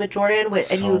from working with Jordan.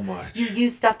 You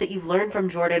use stuff that you've learned from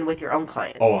Jordan with your own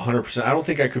clients. Oh, 100%. I don't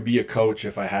think I could be a coach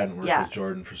if I hadn't worked with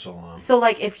Jordan for so long. So,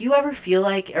 like, if you ever feel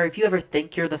like, or if you ever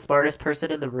think you're the smartest person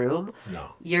in the room,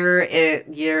 you're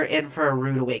in for a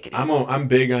rude awakening. I'm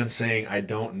big on saying, I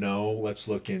don't know. Let's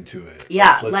look into it.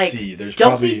 Yeah. Let's see.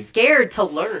 Don't be scared to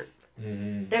learn.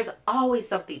 Mm-hmm. There's always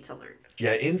something to learn.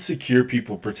 Yeah, insecure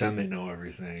people pretend they know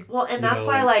everything. Well, and that's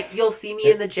why, like, you'll see me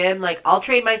in the gym. Like, I'll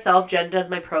train myself. Jen does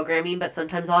my programming, but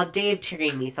sometimes I'll have Dave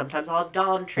train me. Sometimes I'll have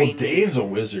Dom train me. Dave's a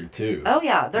wizard, too. Oh,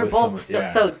 yeah. They're both.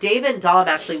 So Dave and Dom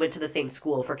actually went to the same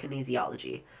school for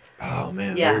kinesiology. Oh,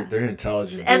 man. Yeah. They're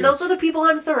intelligent. And those are the people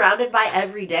I'm surrounded by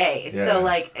every day. Yeah. So,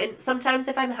 like, and sometimes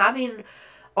if I'm having...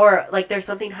 Or, like, there's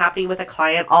something happening with a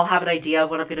client, I'll have an idea of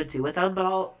what I'm going to do with them, but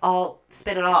I'll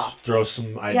spin it off. Throw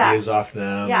some ideas off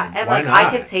them. Yeah, and like, I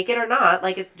can take it or not.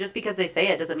 Like, it's just because they say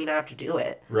it doesn't mean I have to do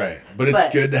it. Right. But it's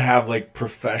good to have, like,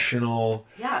 professional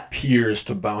peers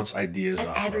to bounce ideas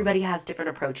off of. Everybody has different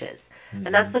approaches. Mm-hmm.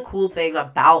 And that's the cool thing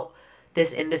about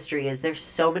this industry is there's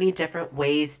so many different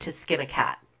ways to skin a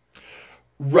cat.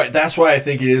 Right. That's why I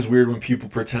think it is weird when people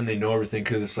pretend they know everything,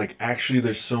 because it's like, actually,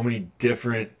 there's so many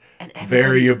different...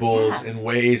 variables and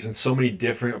ways, and so many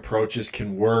different approaches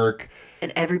can work,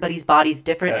 and everybody's body's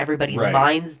different, everybody's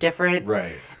mind's different,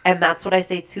 right? And that's what I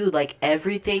say too, like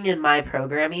everything in my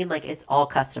programming, like it's all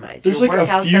customized. There's like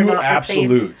a few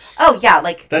absolutes. Oh yeah,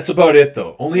 like that's about it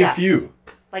though, only a few.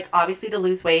 Like, obviously, to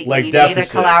lose weight, like, you need a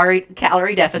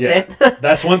calorie deficit. Yeah.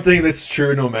 That's one thing that's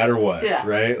true no matter what,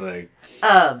 right? Like,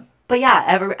 but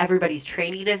yeah, everybody's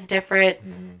training is different.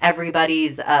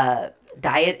 Everybody's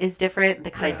diet is different.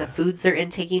 The kinds of foods they're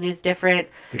intaking is different.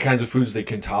 The kinds of foods they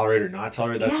can tolerate or not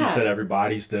tolerate. That's what you said.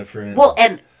 Everybody's different. Well,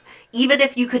 and even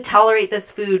if you could tolerate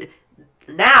this food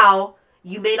now,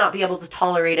 you may not be able to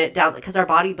tolerate it down because our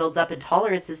body builds up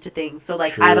intolerances to things. So,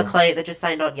 like, I have a client that just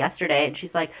signed on yesterday, and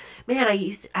she's like, "Man, I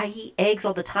eat eggs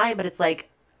all the time, but it's like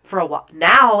for a while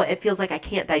now, it feels like I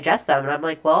can't digest them." And I'm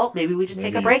like, "Well, maybe we just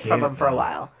take a break from them for a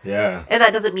while." Yeah. And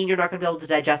that doesn't mean you're not going to be able to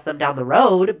digest them down the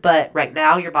road, but right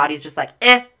now your body's just like,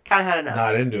 kind of had enough.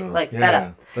 Not into them. Like, fed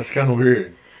up. That's kind of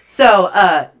weird. So,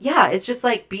 it's just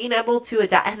like being able to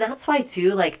adapt. And that's why,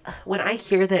 too, like, when I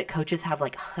hear that coaches have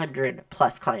like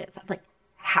 100+ clients, I'm like,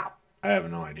 how? I have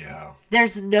no idea how.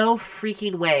 There's no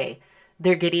freaking way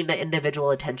they're getting the individual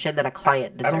attention that a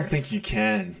client deserves. I don't think you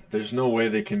can. There's no way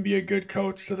they can be a good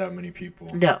coach to that many people.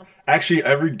 No. Actually,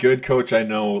 every good coach I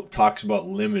know talks about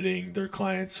limiting their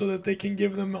clients so that they can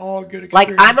give them all good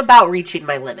experience. Like, I'm about reaching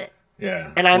my limit.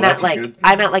 Yeah. And I'm at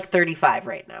 35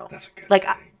 right now. That's a good thing.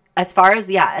 As far as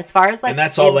like, and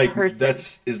that's all like is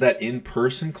that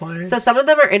in-person clients? So some of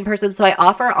them are in person. So I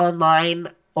offer online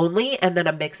only, and then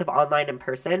a mix of online and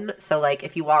person. So like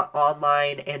if you want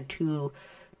online and two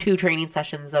training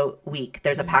sessions a week,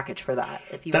 there's a package for that.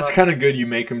 That's kind of good. You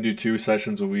make them do 2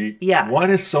 sessions a week. Yeah.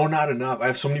 One is so not enough. I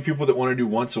have so many people that want to do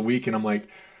once a week, and I'm like,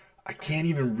 I can't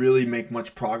even really make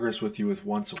much progress with you with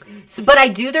once a week. So, but I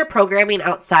do their programming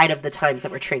outside of the times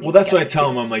that we're training. Well, that's what I tell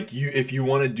them. I'm like, if you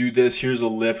want to do this, here's a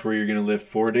lift where you're going to lift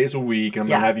 4 days a week. I'm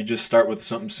going to have you just start with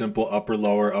something simple, upper,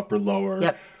 lower, upper, lower.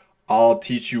 Yep. I'll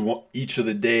teach you each of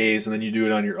the days, and then you do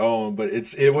it on your own. But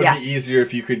it would be easier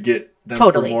if you could get them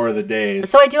for more of the days.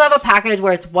 So I do have a package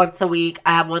where it's once a week.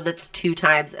 I have one that's 2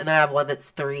 times, and then I have one that's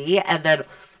 3. And then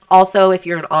also, if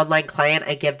you're an online client,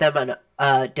 I give them a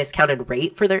discounted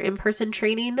rate for their in-person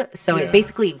training. So it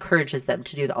basically encourages them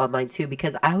to do the online too,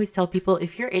 because I always tell people,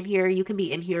 if you're in here, you can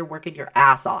be in here working your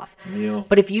ass off. Meal.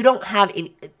 But if you don't have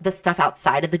the stuff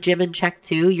outside of the gym in check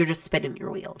too, you're just spinning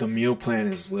your wheels. The meal plan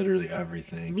is literally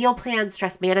everything. Meal plan,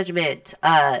 stress management,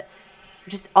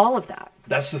 just all of that.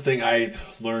 That's the thing I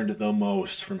learned the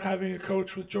most from having a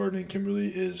coach with Jordan and Kimberly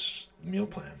is meal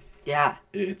plan. Yeah.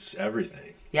 It's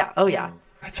everything. Yeah. Oh, yeah.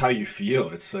 That's how you feel.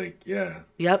 It's like,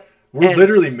 Yep. We're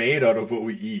literally made out of what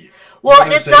we eat. Well,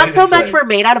 and it's not so much we're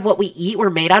made out of what we eat. We're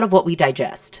made out of what we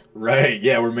digest. Right.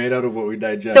 Yeah, we're made out of what we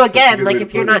digest. So again, like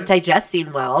if you're not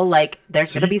digesting well, like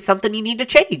there's going to be something you need to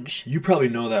change. You probably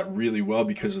know that really well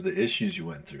because of the issues you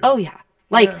went through. Oh, yeah.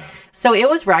 Like, so it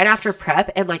was right after prep,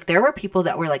 and like there were people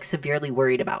that were like severely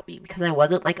worried about me because I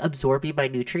wasn't like absorbing my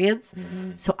nutrients.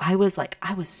 Mm-hmm. So I was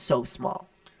so small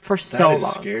for so long.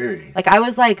 That's scary. Like I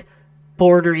was like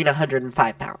bordering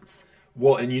 105 pounds.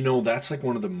 Well, and that's like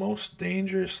one of the most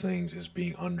dangerous things is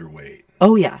being underweight.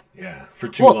 Oh, yeah. Yeah, for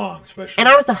too long, especially. And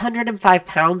I was 105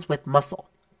 pounds with muscle.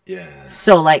 Yeah.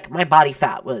 So, like, my body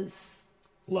fat was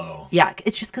low. Yeah,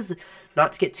 it's just because,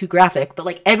 not to get too graphic, but,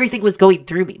 like, everything was going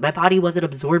through me. My body wasn't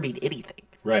absorbing anything.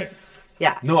 Right.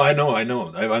 Yeah. No, I know. I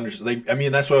understand. Like, I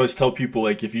mean, that's what I always tell people.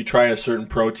 Like, if you try a certain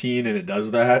protein and it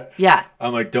does that,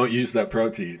 I'm like, don't use that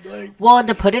protein. Like, well, and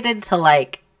to put it into,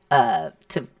 like,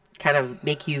 to kind of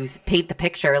make you paint the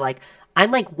picture, like I'm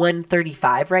like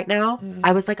 135 right now.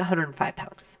 I was like 105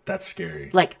 pounds. That's scary.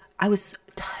 Like I was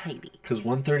tiny. Because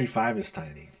 135 is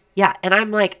tiny. Yeah, and I'm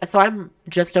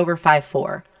just over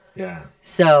 5'4". Yeah.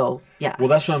 So yeah. Well,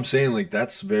 that's what I'm saying. Like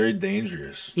that's very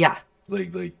dangerous. Yeah.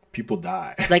 Like people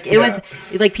die. Like it was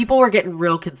like people were getting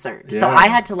real concerned. Yeah. So I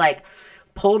had to like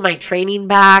pull my training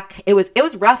back. It was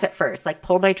rough at first. Like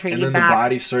pull my training back. And then the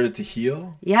body started to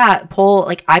heal? Yeah,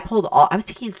 I was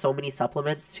taking so many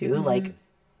supplements too, like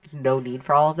no need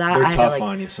for all of that. They're tough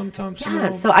on you sometimes. Yeah,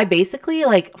 so I basically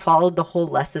like followed the whole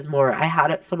less is more. I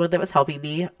had someone that was helping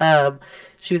me.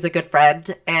 She was a good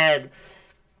friend, and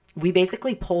we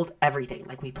basically pulled everything.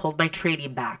 Like we pulled my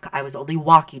training back. I was only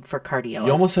walking for cardio.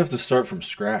 You almost have to start from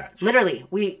scratch. Literally,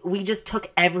 we just took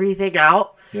everything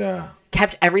out. Yeah.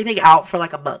 Kept everything out for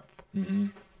like a month. Mm-hmm.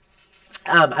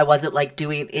 I wasn't like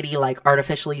doing any like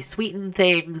artificially sweetened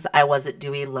things. I wasn't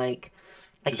doing like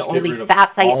the only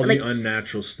fats I all like the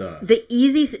unnatural stuff. The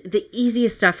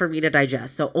easiest stuff for me to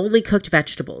digest. So only cooked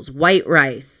vegetables, white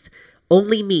rice,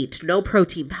 only meat, no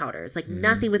protein powders, like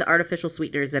nothing with artificial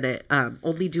sweeteners in it.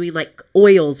 Only doing like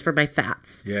oils for my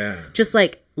fats. Yeah. Just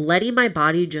like letting my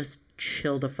body just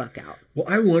chill the fuck out. Well,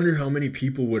 I wonder how many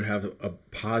people would have a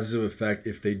positive effect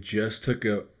if they just took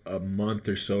a month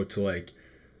or so to like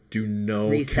do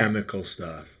no chemical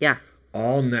stuff. Yeah.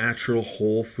 all natural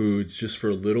whole foods just for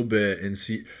a little bit and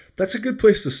see. That's a good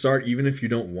place to start, even if you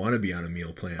don't want to be on a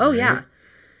meal plan. Oh, right? yeah.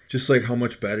 Just like how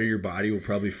much better your body will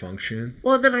probably function.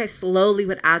 Well, then I slowly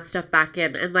would add stuff back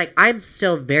in. And like, I'm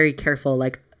still very careful.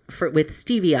 Like with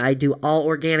stevia, I do all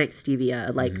organic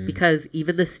stevia. Like, because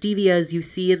even the stevias you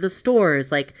see in the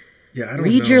stores, like, yeah, I don't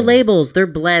read know. your labels. They're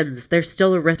blends. There's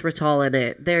still erythritol in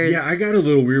it. Yeah, I got a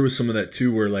little weird with some of that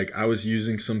too, where like I was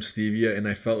using some stevia and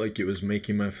I felt like it was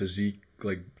making my physique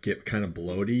like get kind of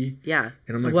bloaty. Yeah.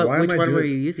 And I'm like, which one were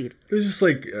you using? It was just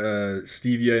like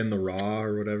stevia in the raw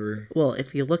or whatever. Well,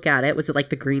 if you look at it, was it like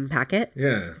the green packet?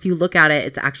 Yeah. If you look at it,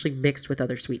 it's actually mixed with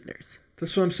other sweeteners.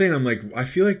 That's what I'm saying. I'm like, I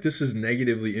feel like this is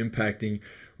negatively impacting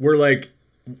where like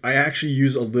I actually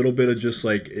use a little bit of just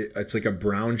like, it's like a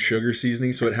brown sugar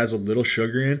seasoning. So it has a little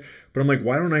sugar in, but I'm like,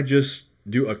 why don't I just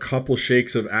do a couple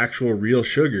shakes of actual real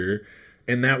sugar?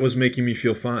 And that was making me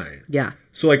feel fine. Yeah.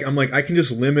 So like, I'm like, I can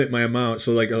just limit my amount.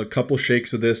 So like a couple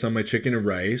shakes of this on my chicken and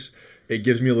rice. It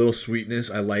gives me a little sweetness.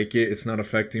 I like it. It's not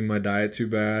affecting my diet too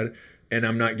bad. And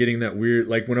I'm not getting that weird,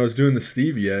 like when I was doing the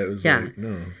stevia, it was like,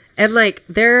 no. And like,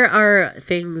 there are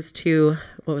things to,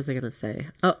 what was I going to say?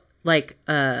 Oh, like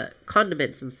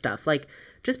condiments and stuff. Like,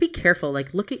 just be careful.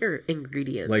 Like, look at your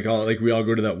ingredients. Like we all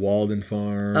go to that Walden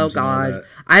Farms. Oh God,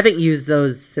 I haven't used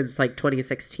those since like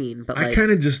 2016. But I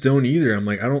kind of just don't either. I'm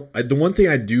like, the one thing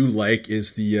I do like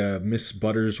is the Miss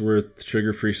Buttersworth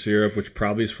sugar-free syrup, which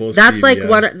probably is full of that's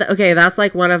stevia. That's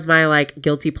like one of my like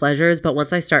guilty pleasures. But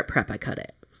once I start prep, I cut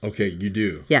it. Okay, you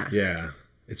do. Yeah. Yeah.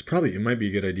 It might be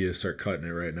a good idea to start cutting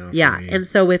it right now. Yeah, and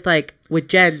so with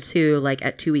Jen too, like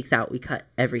at 2 weeks out, we cut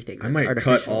everything. That's I might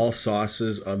artificial. cut all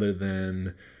sauces other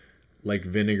than like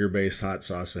vinegar-based hot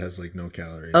sauce that has like no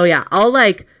calories. Oh yeah, I'll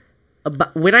like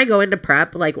when I go into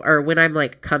prep, like or when I'm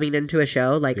like coming into a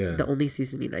show, like the only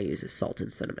seasoning I use is salt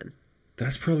and cinnamon.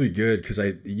 That's probably good because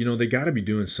they got to be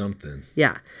doing something.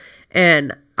 Yeah,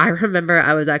 and I remember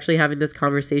I was actually having this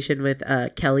conversation with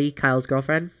Kelly, Kyle's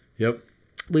girlfriend. Yep.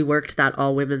 We worked that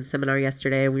all women's seminar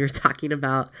yesterday and we were talking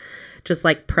about just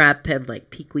like prep and like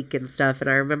peak week and stuff. And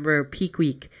I remember peak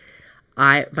week,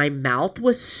 my mouth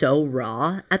was so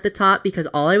raw at the top because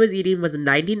all I was eating was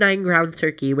 99 ground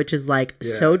turkey, which is like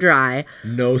so dry.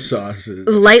 No sauces.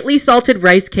 Lightly salted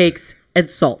rice cakes and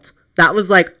salt. That was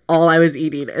like all I was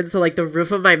eating. And so like the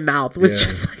roof of my mouth was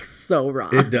just like so raw.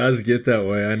 It does get that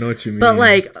way. I know what you mean. But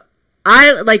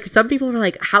like some people were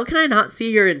like, how can I not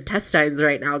see your intestines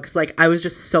right now? Because like I was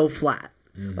just so flat.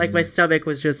 Mm-hmm. Like my stomach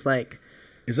was just like.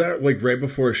 Is that like right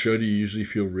before a show? Do you usually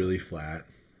feel really flat?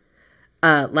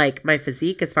 Like my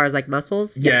physique as far as like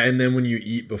muscles. Yeah, and then when you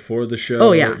eat before the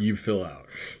show, you fill out.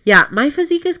 Yeah, my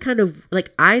physique is kind of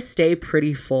like I stay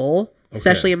pretty full,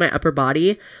 especially in my upper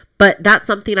body. But that's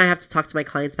something I have to talk to my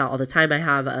clients about all the time. I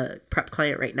have a prep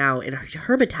client right now, and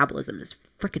her metabolism is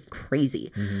freaking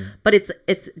crazy. Mm-hmm. But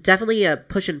it's definitely a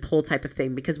push and pull type of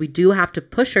thing because we do have to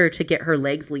push her to get her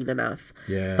legs lean enough.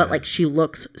 Yeah. But like she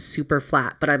looks super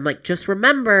flat. But I'm like, just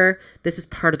remember, this is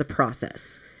part of the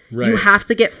process. Right. You have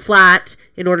to get flat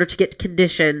in order to get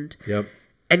conditioned. Yep.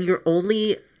 And you're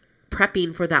only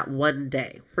prepping for that one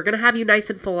day. We're going to have you nice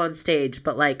and full on stage,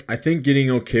 but like... I think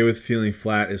getting okay with feeling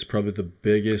flat is probably the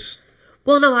biggest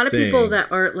Well, and a lot of people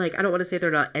that aren't like, I don't want to say they're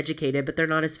not educated, but they're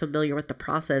not as familiar with the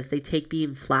process. They take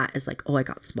being flat as like, oh, I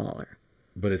got smaller.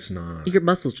 But it's not. Your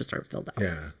muscles just aren't filled out.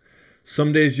 Yeah.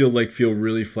 Some days you'll like feel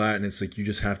really flat and it's like you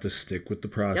just have to stick with the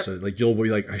process. Yep. Like you'll be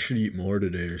like, I should eat more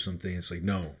today or something. It's like,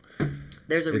 no.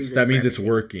 There's a reason. That means it's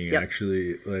working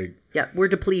actually. Like, yeah, we're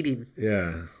depleting.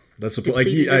 Yeah. That's the like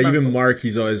even Mark,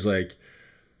 he's always like,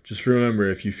 just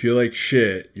remember, if you feel like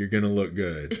shit, you're gonna look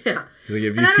good. Yeah. Like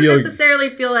if and I don't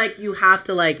necessarily feel like you have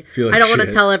to like. I don't want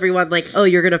to tell everyone like, oh,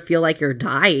 you're gonna feel like you're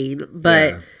dying,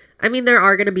 but I mean, there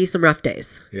are gonna be some rough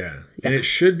days. Yeah, and it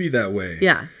should be that way.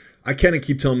 Yeah. I kind of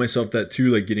keep telling myself that too.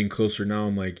 Like getting closer now,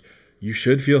 I'm like, you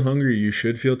should feel hungry. You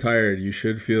should feel tired. You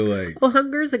should feel like. Well,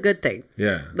 hunger is a good thing.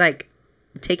 Yeah. Like,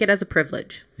 take it as a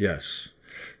privilege. Yes,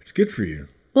 it's good for you.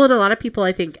 Well, and a lot of people,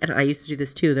 I think, and I used to do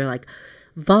this too, they're like,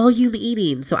 volume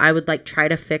eating. So I would like try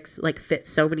to fit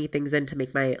so many things in to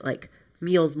make my like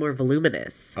meals more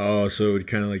voluminous. Oh, so it would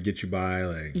kind of like get you by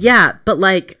like. Yeah, but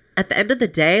like at the end of the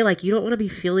day, like you don't want to be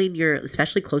feeling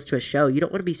especially close to a show, you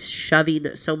don't want to be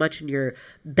shoving so much in your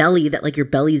belly that like your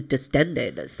belly's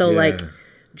distended. So like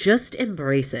just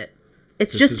embrace it.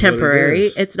 It's just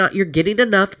temporary. It's not, you're getting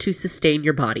enough to sustain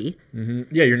your body.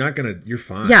 Mm-hmm. Yeah, you're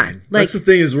fine. Yeah. Like, that's the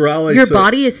thing is we're all like. Your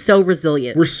body is so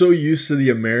resilient. We're so used to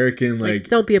the American like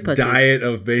don't be a pussy diet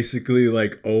of basically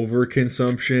like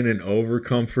overconsumption and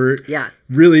overcomfort. Yeah.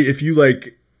 Really, if you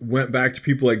like went back to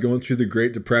people like going through the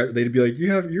Great Depression, they'd be like,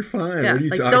 you're fine. Yeah. What are you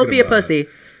talking about? Don't be a pussy.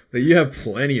 Like, you have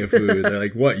plenty of food. They're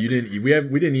like, what? You didn't eat? We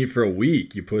didn't eat for a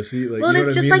week, you pussy. Like, well, you know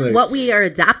it's what just I mean? like what we are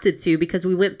adapted to because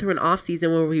we went through an off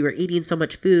season where we were eating so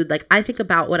much food. Like, I think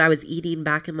about what I was eating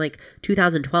back in like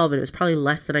 2012, and it was probably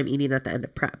less than I'm eating at the end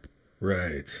of prep.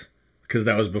 Right. Because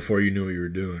that was before you knew what you were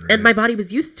doing, right? And my body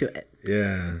was used to it.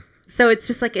 Yeah. So it's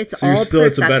just like it's so all perception.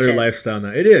 It's a better lifestyle now.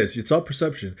 It is. It's all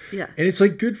perception. Yeah. And it's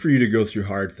like good for you to go through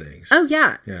hard things. Oh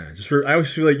yeah. Yeah. I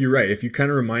always feel like you're right. If you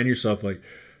kind of remind yourself like,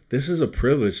 this is a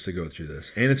privilege to go through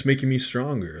this, and it's making me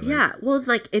stronger. Like, yeah. Well,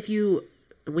 like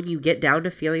when you get down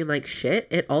to feeling like shit,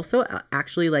 it also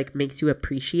actually like makes you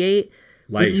appreciate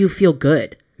life. When you feel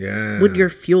good. Yeah. When you're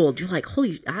fueled, you're like,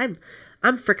 holy, I'm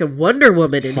freaking Wonder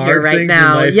Woman in here right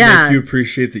now. Hard things in life make you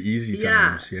appreciate the easy yeah.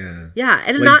 times. Yeah. Yeah.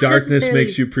 And like not darkness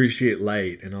makes you appreciate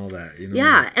light and all that. You know?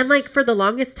 Yeah. And like for the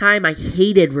longest time, I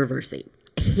hated reversing.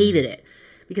 I hated it.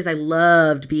 Because I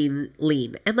loved being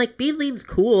lean. And, like, being lean's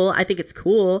cool. I think it's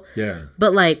cool. Yeah.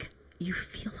 But, like, you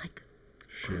feel like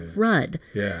crud.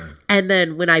 Yeah. And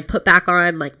then when I put back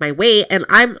on, like, my weight, and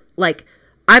I'm, like,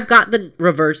 I've got the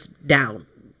reverse down.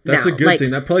 That's now. A good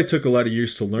thing. That probably took a lot of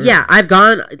years to learn. Yeah, I've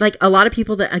gone, like, a lot of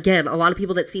people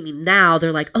that see me now,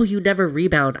 they're like, oh, you never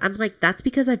rebound. I'm like, that's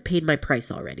because I've paid my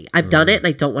price already. I've done it, and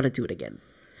I don't want to do it again.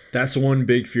 That's one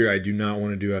big fear I do not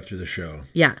want to do after the show.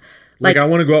 Yeah. Like, I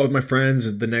want to go out with my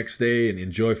friends the next day and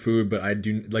enjoy food, but I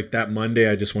do, like, that Monday,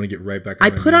 I just want to get right back on I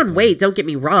put on weight, don't get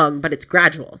me wrong, but it's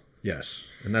gradual. Yes,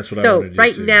 and that's what I want to do,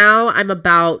 right now, I'm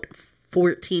about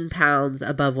 14 pounds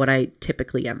above what I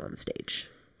typically am on stage.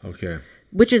 Okay.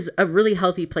 Which is a really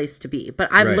healthy place to be.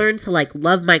 But I've learned to, like,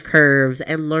 love my curves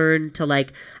and learn to,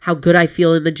 like, how good I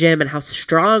feel in the gym and how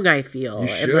strong I feel. You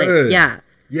should. And, like, yeah.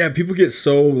 Yeah, people get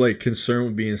so, like, concerned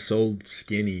with being so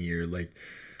skinny or, like,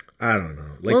 I don't know.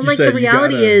 Like well, you like said, the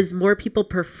reality is more people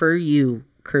prefer you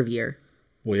curvier.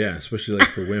 Well, yeah, especially like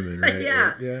for women, right?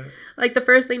 Yeah. Yeah. Like the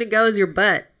first thing to go is your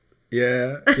butt.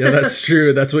 Yeah. Yeah, that's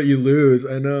true. That's what you lose.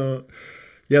 I know.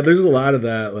 Yeah, there's a lot of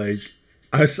that. Like,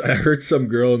 I heard some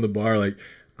girl in the bar, like,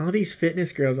 all these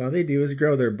fitness girls, all they do is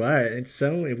grow their butt. It's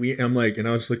so weird. I'm like, and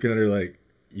I was looking at her like,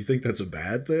 you think that's a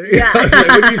bad thing? Yeah. I was like,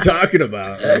 what are you talking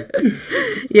about? Like,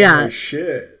 yeah. Oh,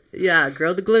 shit. Yeah,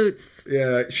 grow the glutes.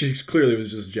 Yeah, she clearly was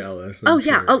just jealous. I'm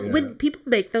sure. Oh, when people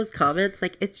make those comments,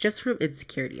 like, it's just from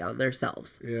insecurity on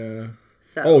themselves. Yeah.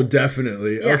 So. Oh,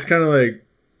 definitely. Yeah. I was kind of like,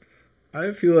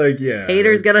 I feel like, yeah.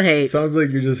 Haters gonna hate. Sounds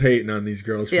like you're just hating on these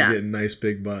girls for getting nice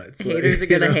big butts. Haters are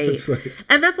gonna hate. Like,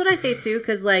 and that's what I say, too,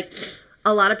 because, like,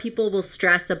 a lot of people will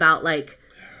stress about, like,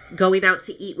 going out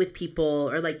to eat with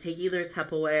people or, like, taking their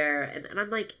Tupperware. And I'm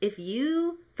like,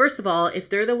 first of all, if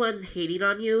they're the ones hating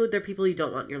on you, they're people you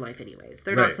don't want in your life anyways.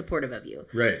 They're not supportive of you.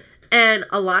 Right. And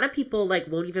a lot of people, like,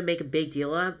 won't even make a big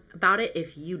deal about it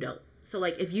if you don't. So,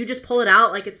 like, if you just pull it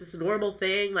out like it's this normal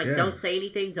thing, like, don't say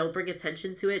anything, don't bring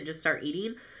attention to it, and just start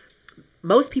eating,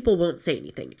 most people won't say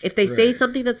anything. If they say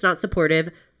something that's not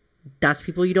supportive, that's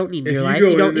people you don't need in your life.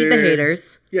 You don't need the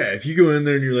haters. Yeah, if you go in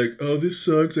there and you're like, oh, this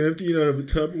sucks, I have to eat out of a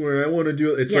Tupperware, I want to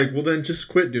do it. It's like, well, then just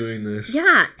quit doing this.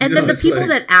 Yeah, and then the people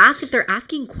that ask, if they're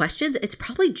asking questions, it's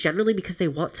probably generally because they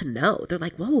want to know. They're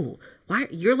like, whoa, why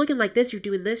you're looking like this, you're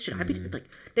doing this, should I be like,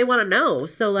 they want to know.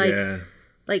 So, like,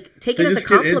 take it as a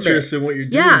compliment. Get interest in what you're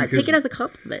doing. Yeah, take it as a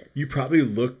compliment. You probably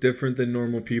look different than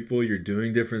normal people. You're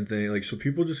doing different things. Like, so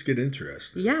people just get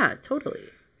interested. Yeah, totally.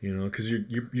 You know, because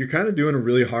you're kind of doing a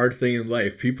really hard thing in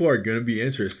life. People are going to be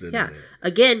interested in it.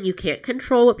 Again, you can't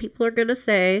control what people are going to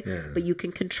say, but you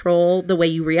can control the way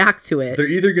you react to it. They're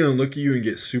either going to look at you and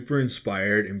get super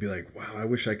inspired and be like, wow, I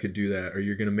wish I could do that. Or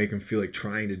you're going to make them feel like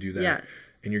trying to do that. Yeah.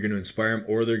 And you're going to inspire them.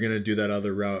 Or they're going to do that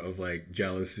other route of, like,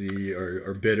 jealousy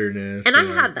or bitterness. And I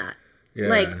had that. Yeah.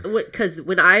 Like, because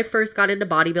when I first got into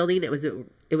bodybuilding,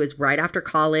 it was right after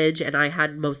college, and I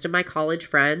had most of my college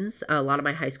friends, a lot of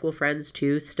my high school friends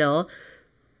too, still.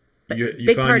 But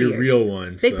you found your real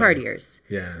ones. Big partiers.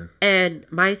 Yeah. And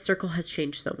my circle has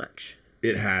changed so much.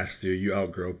 It has to. You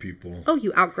outgrow people. Oh,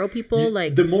 you outgrow people?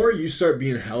 Like, the more you start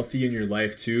being healthy in your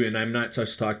life too, and I'm not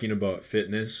just talking about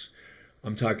fitness,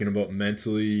 I'm talking about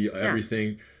mentally,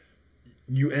 everything.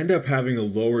 You end up having a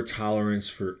lower tolerance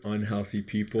for unhealthy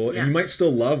people. And you might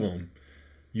still love them.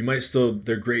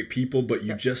 They're great people, but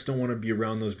you just don't want to be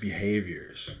around those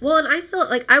behaviors. Well, and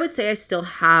I would say I still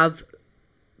have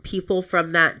people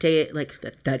from that day, like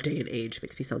that day and age,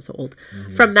 makes me sound so old,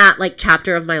 from that, like,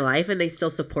 chapter of my life, and they still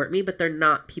support me, but they're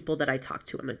not people that I talk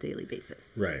to on a daily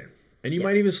basis. Right. And you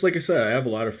might even, like I said, I have a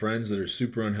lot of friends that are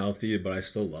super unhealthy, but I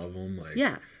still love them. Like,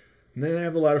 and then I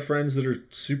have a lot of friends that are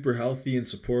super healthy and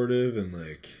supportive, and,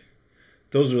 like,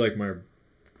 those are, like, my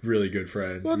really good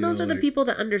friends. Well, those are the people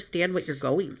that understand what you're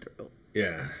going through.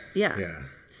 Yeah. Yeah. Yeah.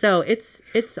 So it's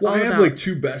well, all I have about, like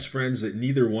two best friends that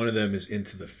neither one of them is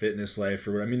into the fitness life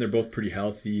or what. I mean, they're both pretty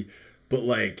healthy, but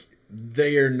like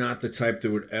they are not the type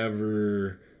that would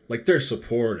ever like they're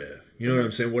supportive. You know what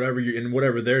I'm saying?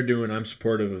 Whatever they're doing, I'm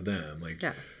supportive of them. Like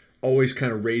always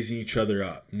kind of raising each other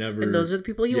up. Never. And those are the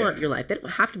people you want in your life. They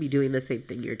don't have to be doing the same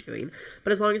thing you're doing,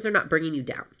 but as long as they're not bringing you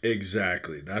down.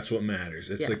 Exactly. That's what matters.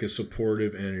 It's like a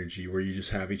supportive energy where you just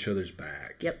have each other's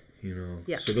back. Yep. You know?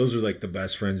 Yeah. So those are like the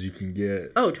best friends you can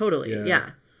get. Oh, totally.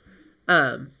 Yeah.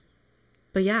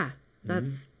 But yeah,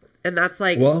 that's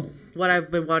like what I've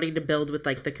been wanting to build with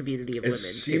like the community of women. It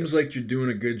seems like you're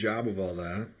doing a good job of all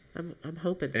that. I'm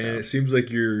hoping so. And it seems like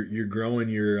you're growing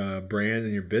your brand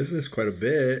and your business quite a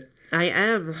bit. I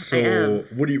am. So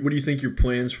what do you think your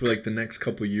plans for like the next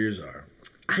couple of years are?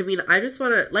 I mean, I just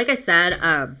want to, like I said,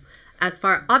 as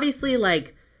far, obviously,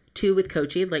 like, too, with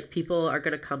coaching, like, people are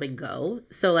going to come and go.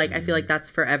 So, like, I feel like that's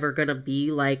forever going to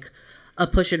be, like, a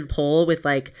push and pull with,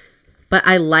 like, but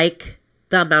I like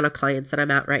the amount of clients that I'm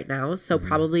at right now. So,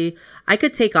 probably, I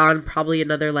could take on probably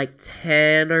another, like,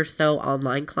 10 or so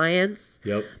online clients.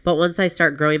 Yep. But once I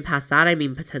start growing past that, I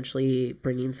mean, potentially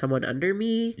bringing someone under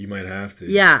me. You might have to.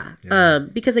 Yeah.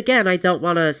 Because, again, I don't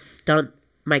want to stunt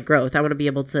my growth. I want to be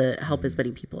able to help as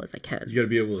many people as I can. You got to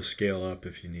be able to scale up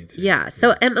if you need to. Yeah.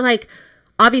 So, and like,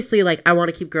 obviously, like, I want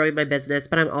to keep growing my business,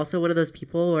 but I'm also one of those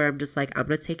people where I'm just like, I'm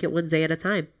going to take it one day at a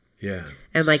time. Yeah.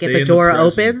 And like, if a door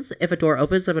opens, I'm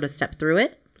going to step through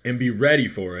it. And be ready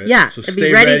for it. Yeah. So and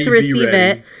be ready to receive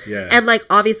it. Yeah. And like,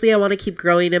 obviously, I want to keep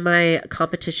growing in my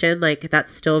competition. Like,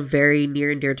 that's still very near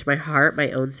and dear to my heart,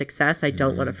 my own success. I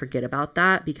don't want to forget about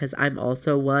that because I'm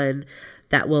also one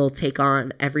that will take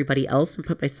on everybody else and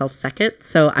put myself second.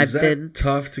 So I've been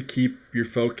tough to keep your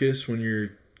focus when you're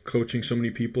coaching so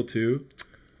many people too.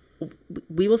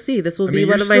 We will see. This will be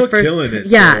one of my first. Killing it,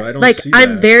 yeah, so I don't like see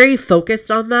I'm that. very focused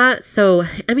on that. So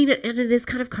I mean, and it is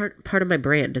kind of part of my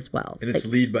brand as well. And it's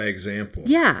like, lead by example.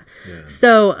 Yeah.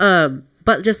 So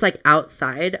but just like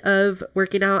outside of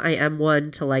working out, I am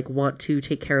one to like want to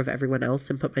take care of everyone else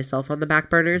and put myself on the back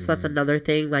burner. So that's another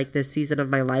thing. Like this season of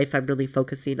my life, I'm really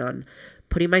focusing on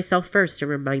putting myself first and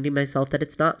reminding myself that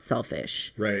it's not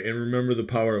selfish. Right. And remember the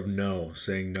power of no,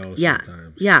 saying no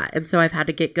sometimes. Yeah. And so I've had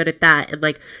to get good at that and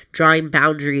like drawing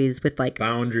boundaries with like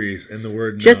boundaries and the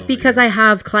word just no, because I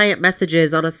have client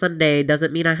messages on a Sunday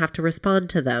doesn't mean I have to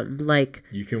respond to them. Like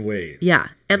you can wait. Yeah.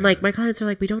 And like my clients are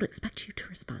like, we don't expect you to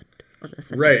respond.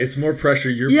 Right, it's more pressure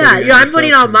you're I'm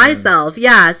putting on myself.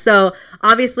 Yeah, so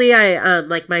obviously I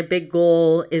like my big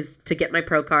goal is to get my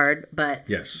pro card, but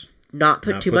not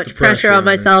put too much pressure on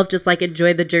myself. Just like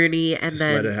enjoy the journey and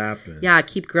then let it happen. Yeah,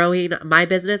 keep growing my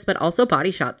business, but also Body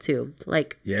Shop too.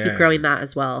 Like keep growing that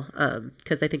as well,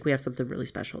 because I think we have something really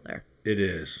special there. It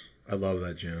is. I love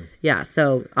that gym. Yeah,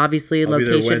 so obviously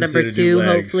location number 2,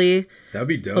 hopefully. That'd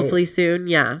be dope. Hopefully soon.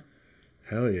 Yeah.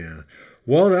 Hell yeah.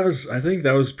 Well, I think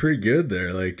that was pretty good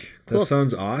there. Like, that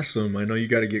sounds awesome. I know you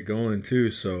got to get going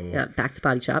too, so. Yeah, back to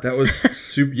Body Shop. That was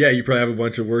super. Yeah, you probably have a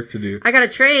bunch of work to do. I got to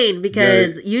train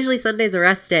because usually Sunday's a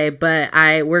rest day, but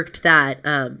I worked that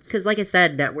because like I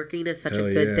said, networking is such a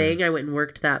good thing. I went and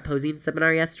worked that posing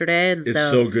seminar yesterday. And it's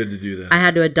so good to do that. I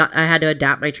had to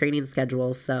adapt my training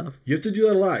schedule, so. You have to do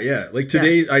that a lot, yeah. Like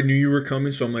today, I knew you were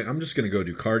coming, so I'm like, I'm just going to go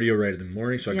do cardio right in the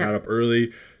morning. So I got up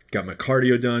early, got my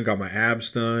cardio done, got my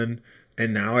abs done.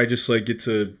 And now I just like get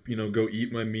to, go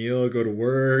eat my meal, go to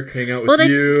work, hang out with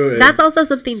you. That's also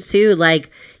something too. Like,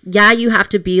 yeah, you have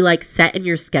to be like set in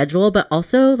your schedule, but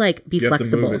also like be flexible. You have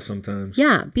to move it sometimes.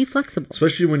 Yeah, be flexible.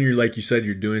 Especially when you're, like you said,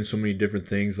 you're doing so many different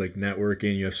things like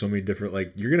networking. You have so many different,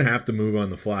 like, you're going to have to move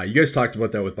on the fly. You guys talked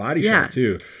about that with Body Shop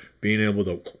too. Being able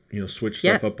to, switch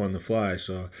stuff up on the fly.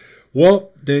 So,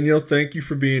 well, Danielle, thank you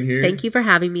for being here. Thank you for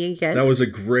having me again. That was a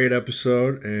great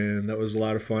episode, and that was a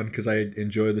lot of fun because I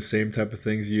enjoy the same type of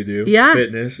things you do. Yeah.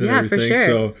 Fitness and everything. For sure.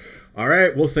 So, all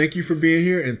right. Well, thank you for being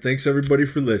here, and thanks everybody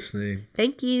for listening.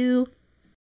 Thank you.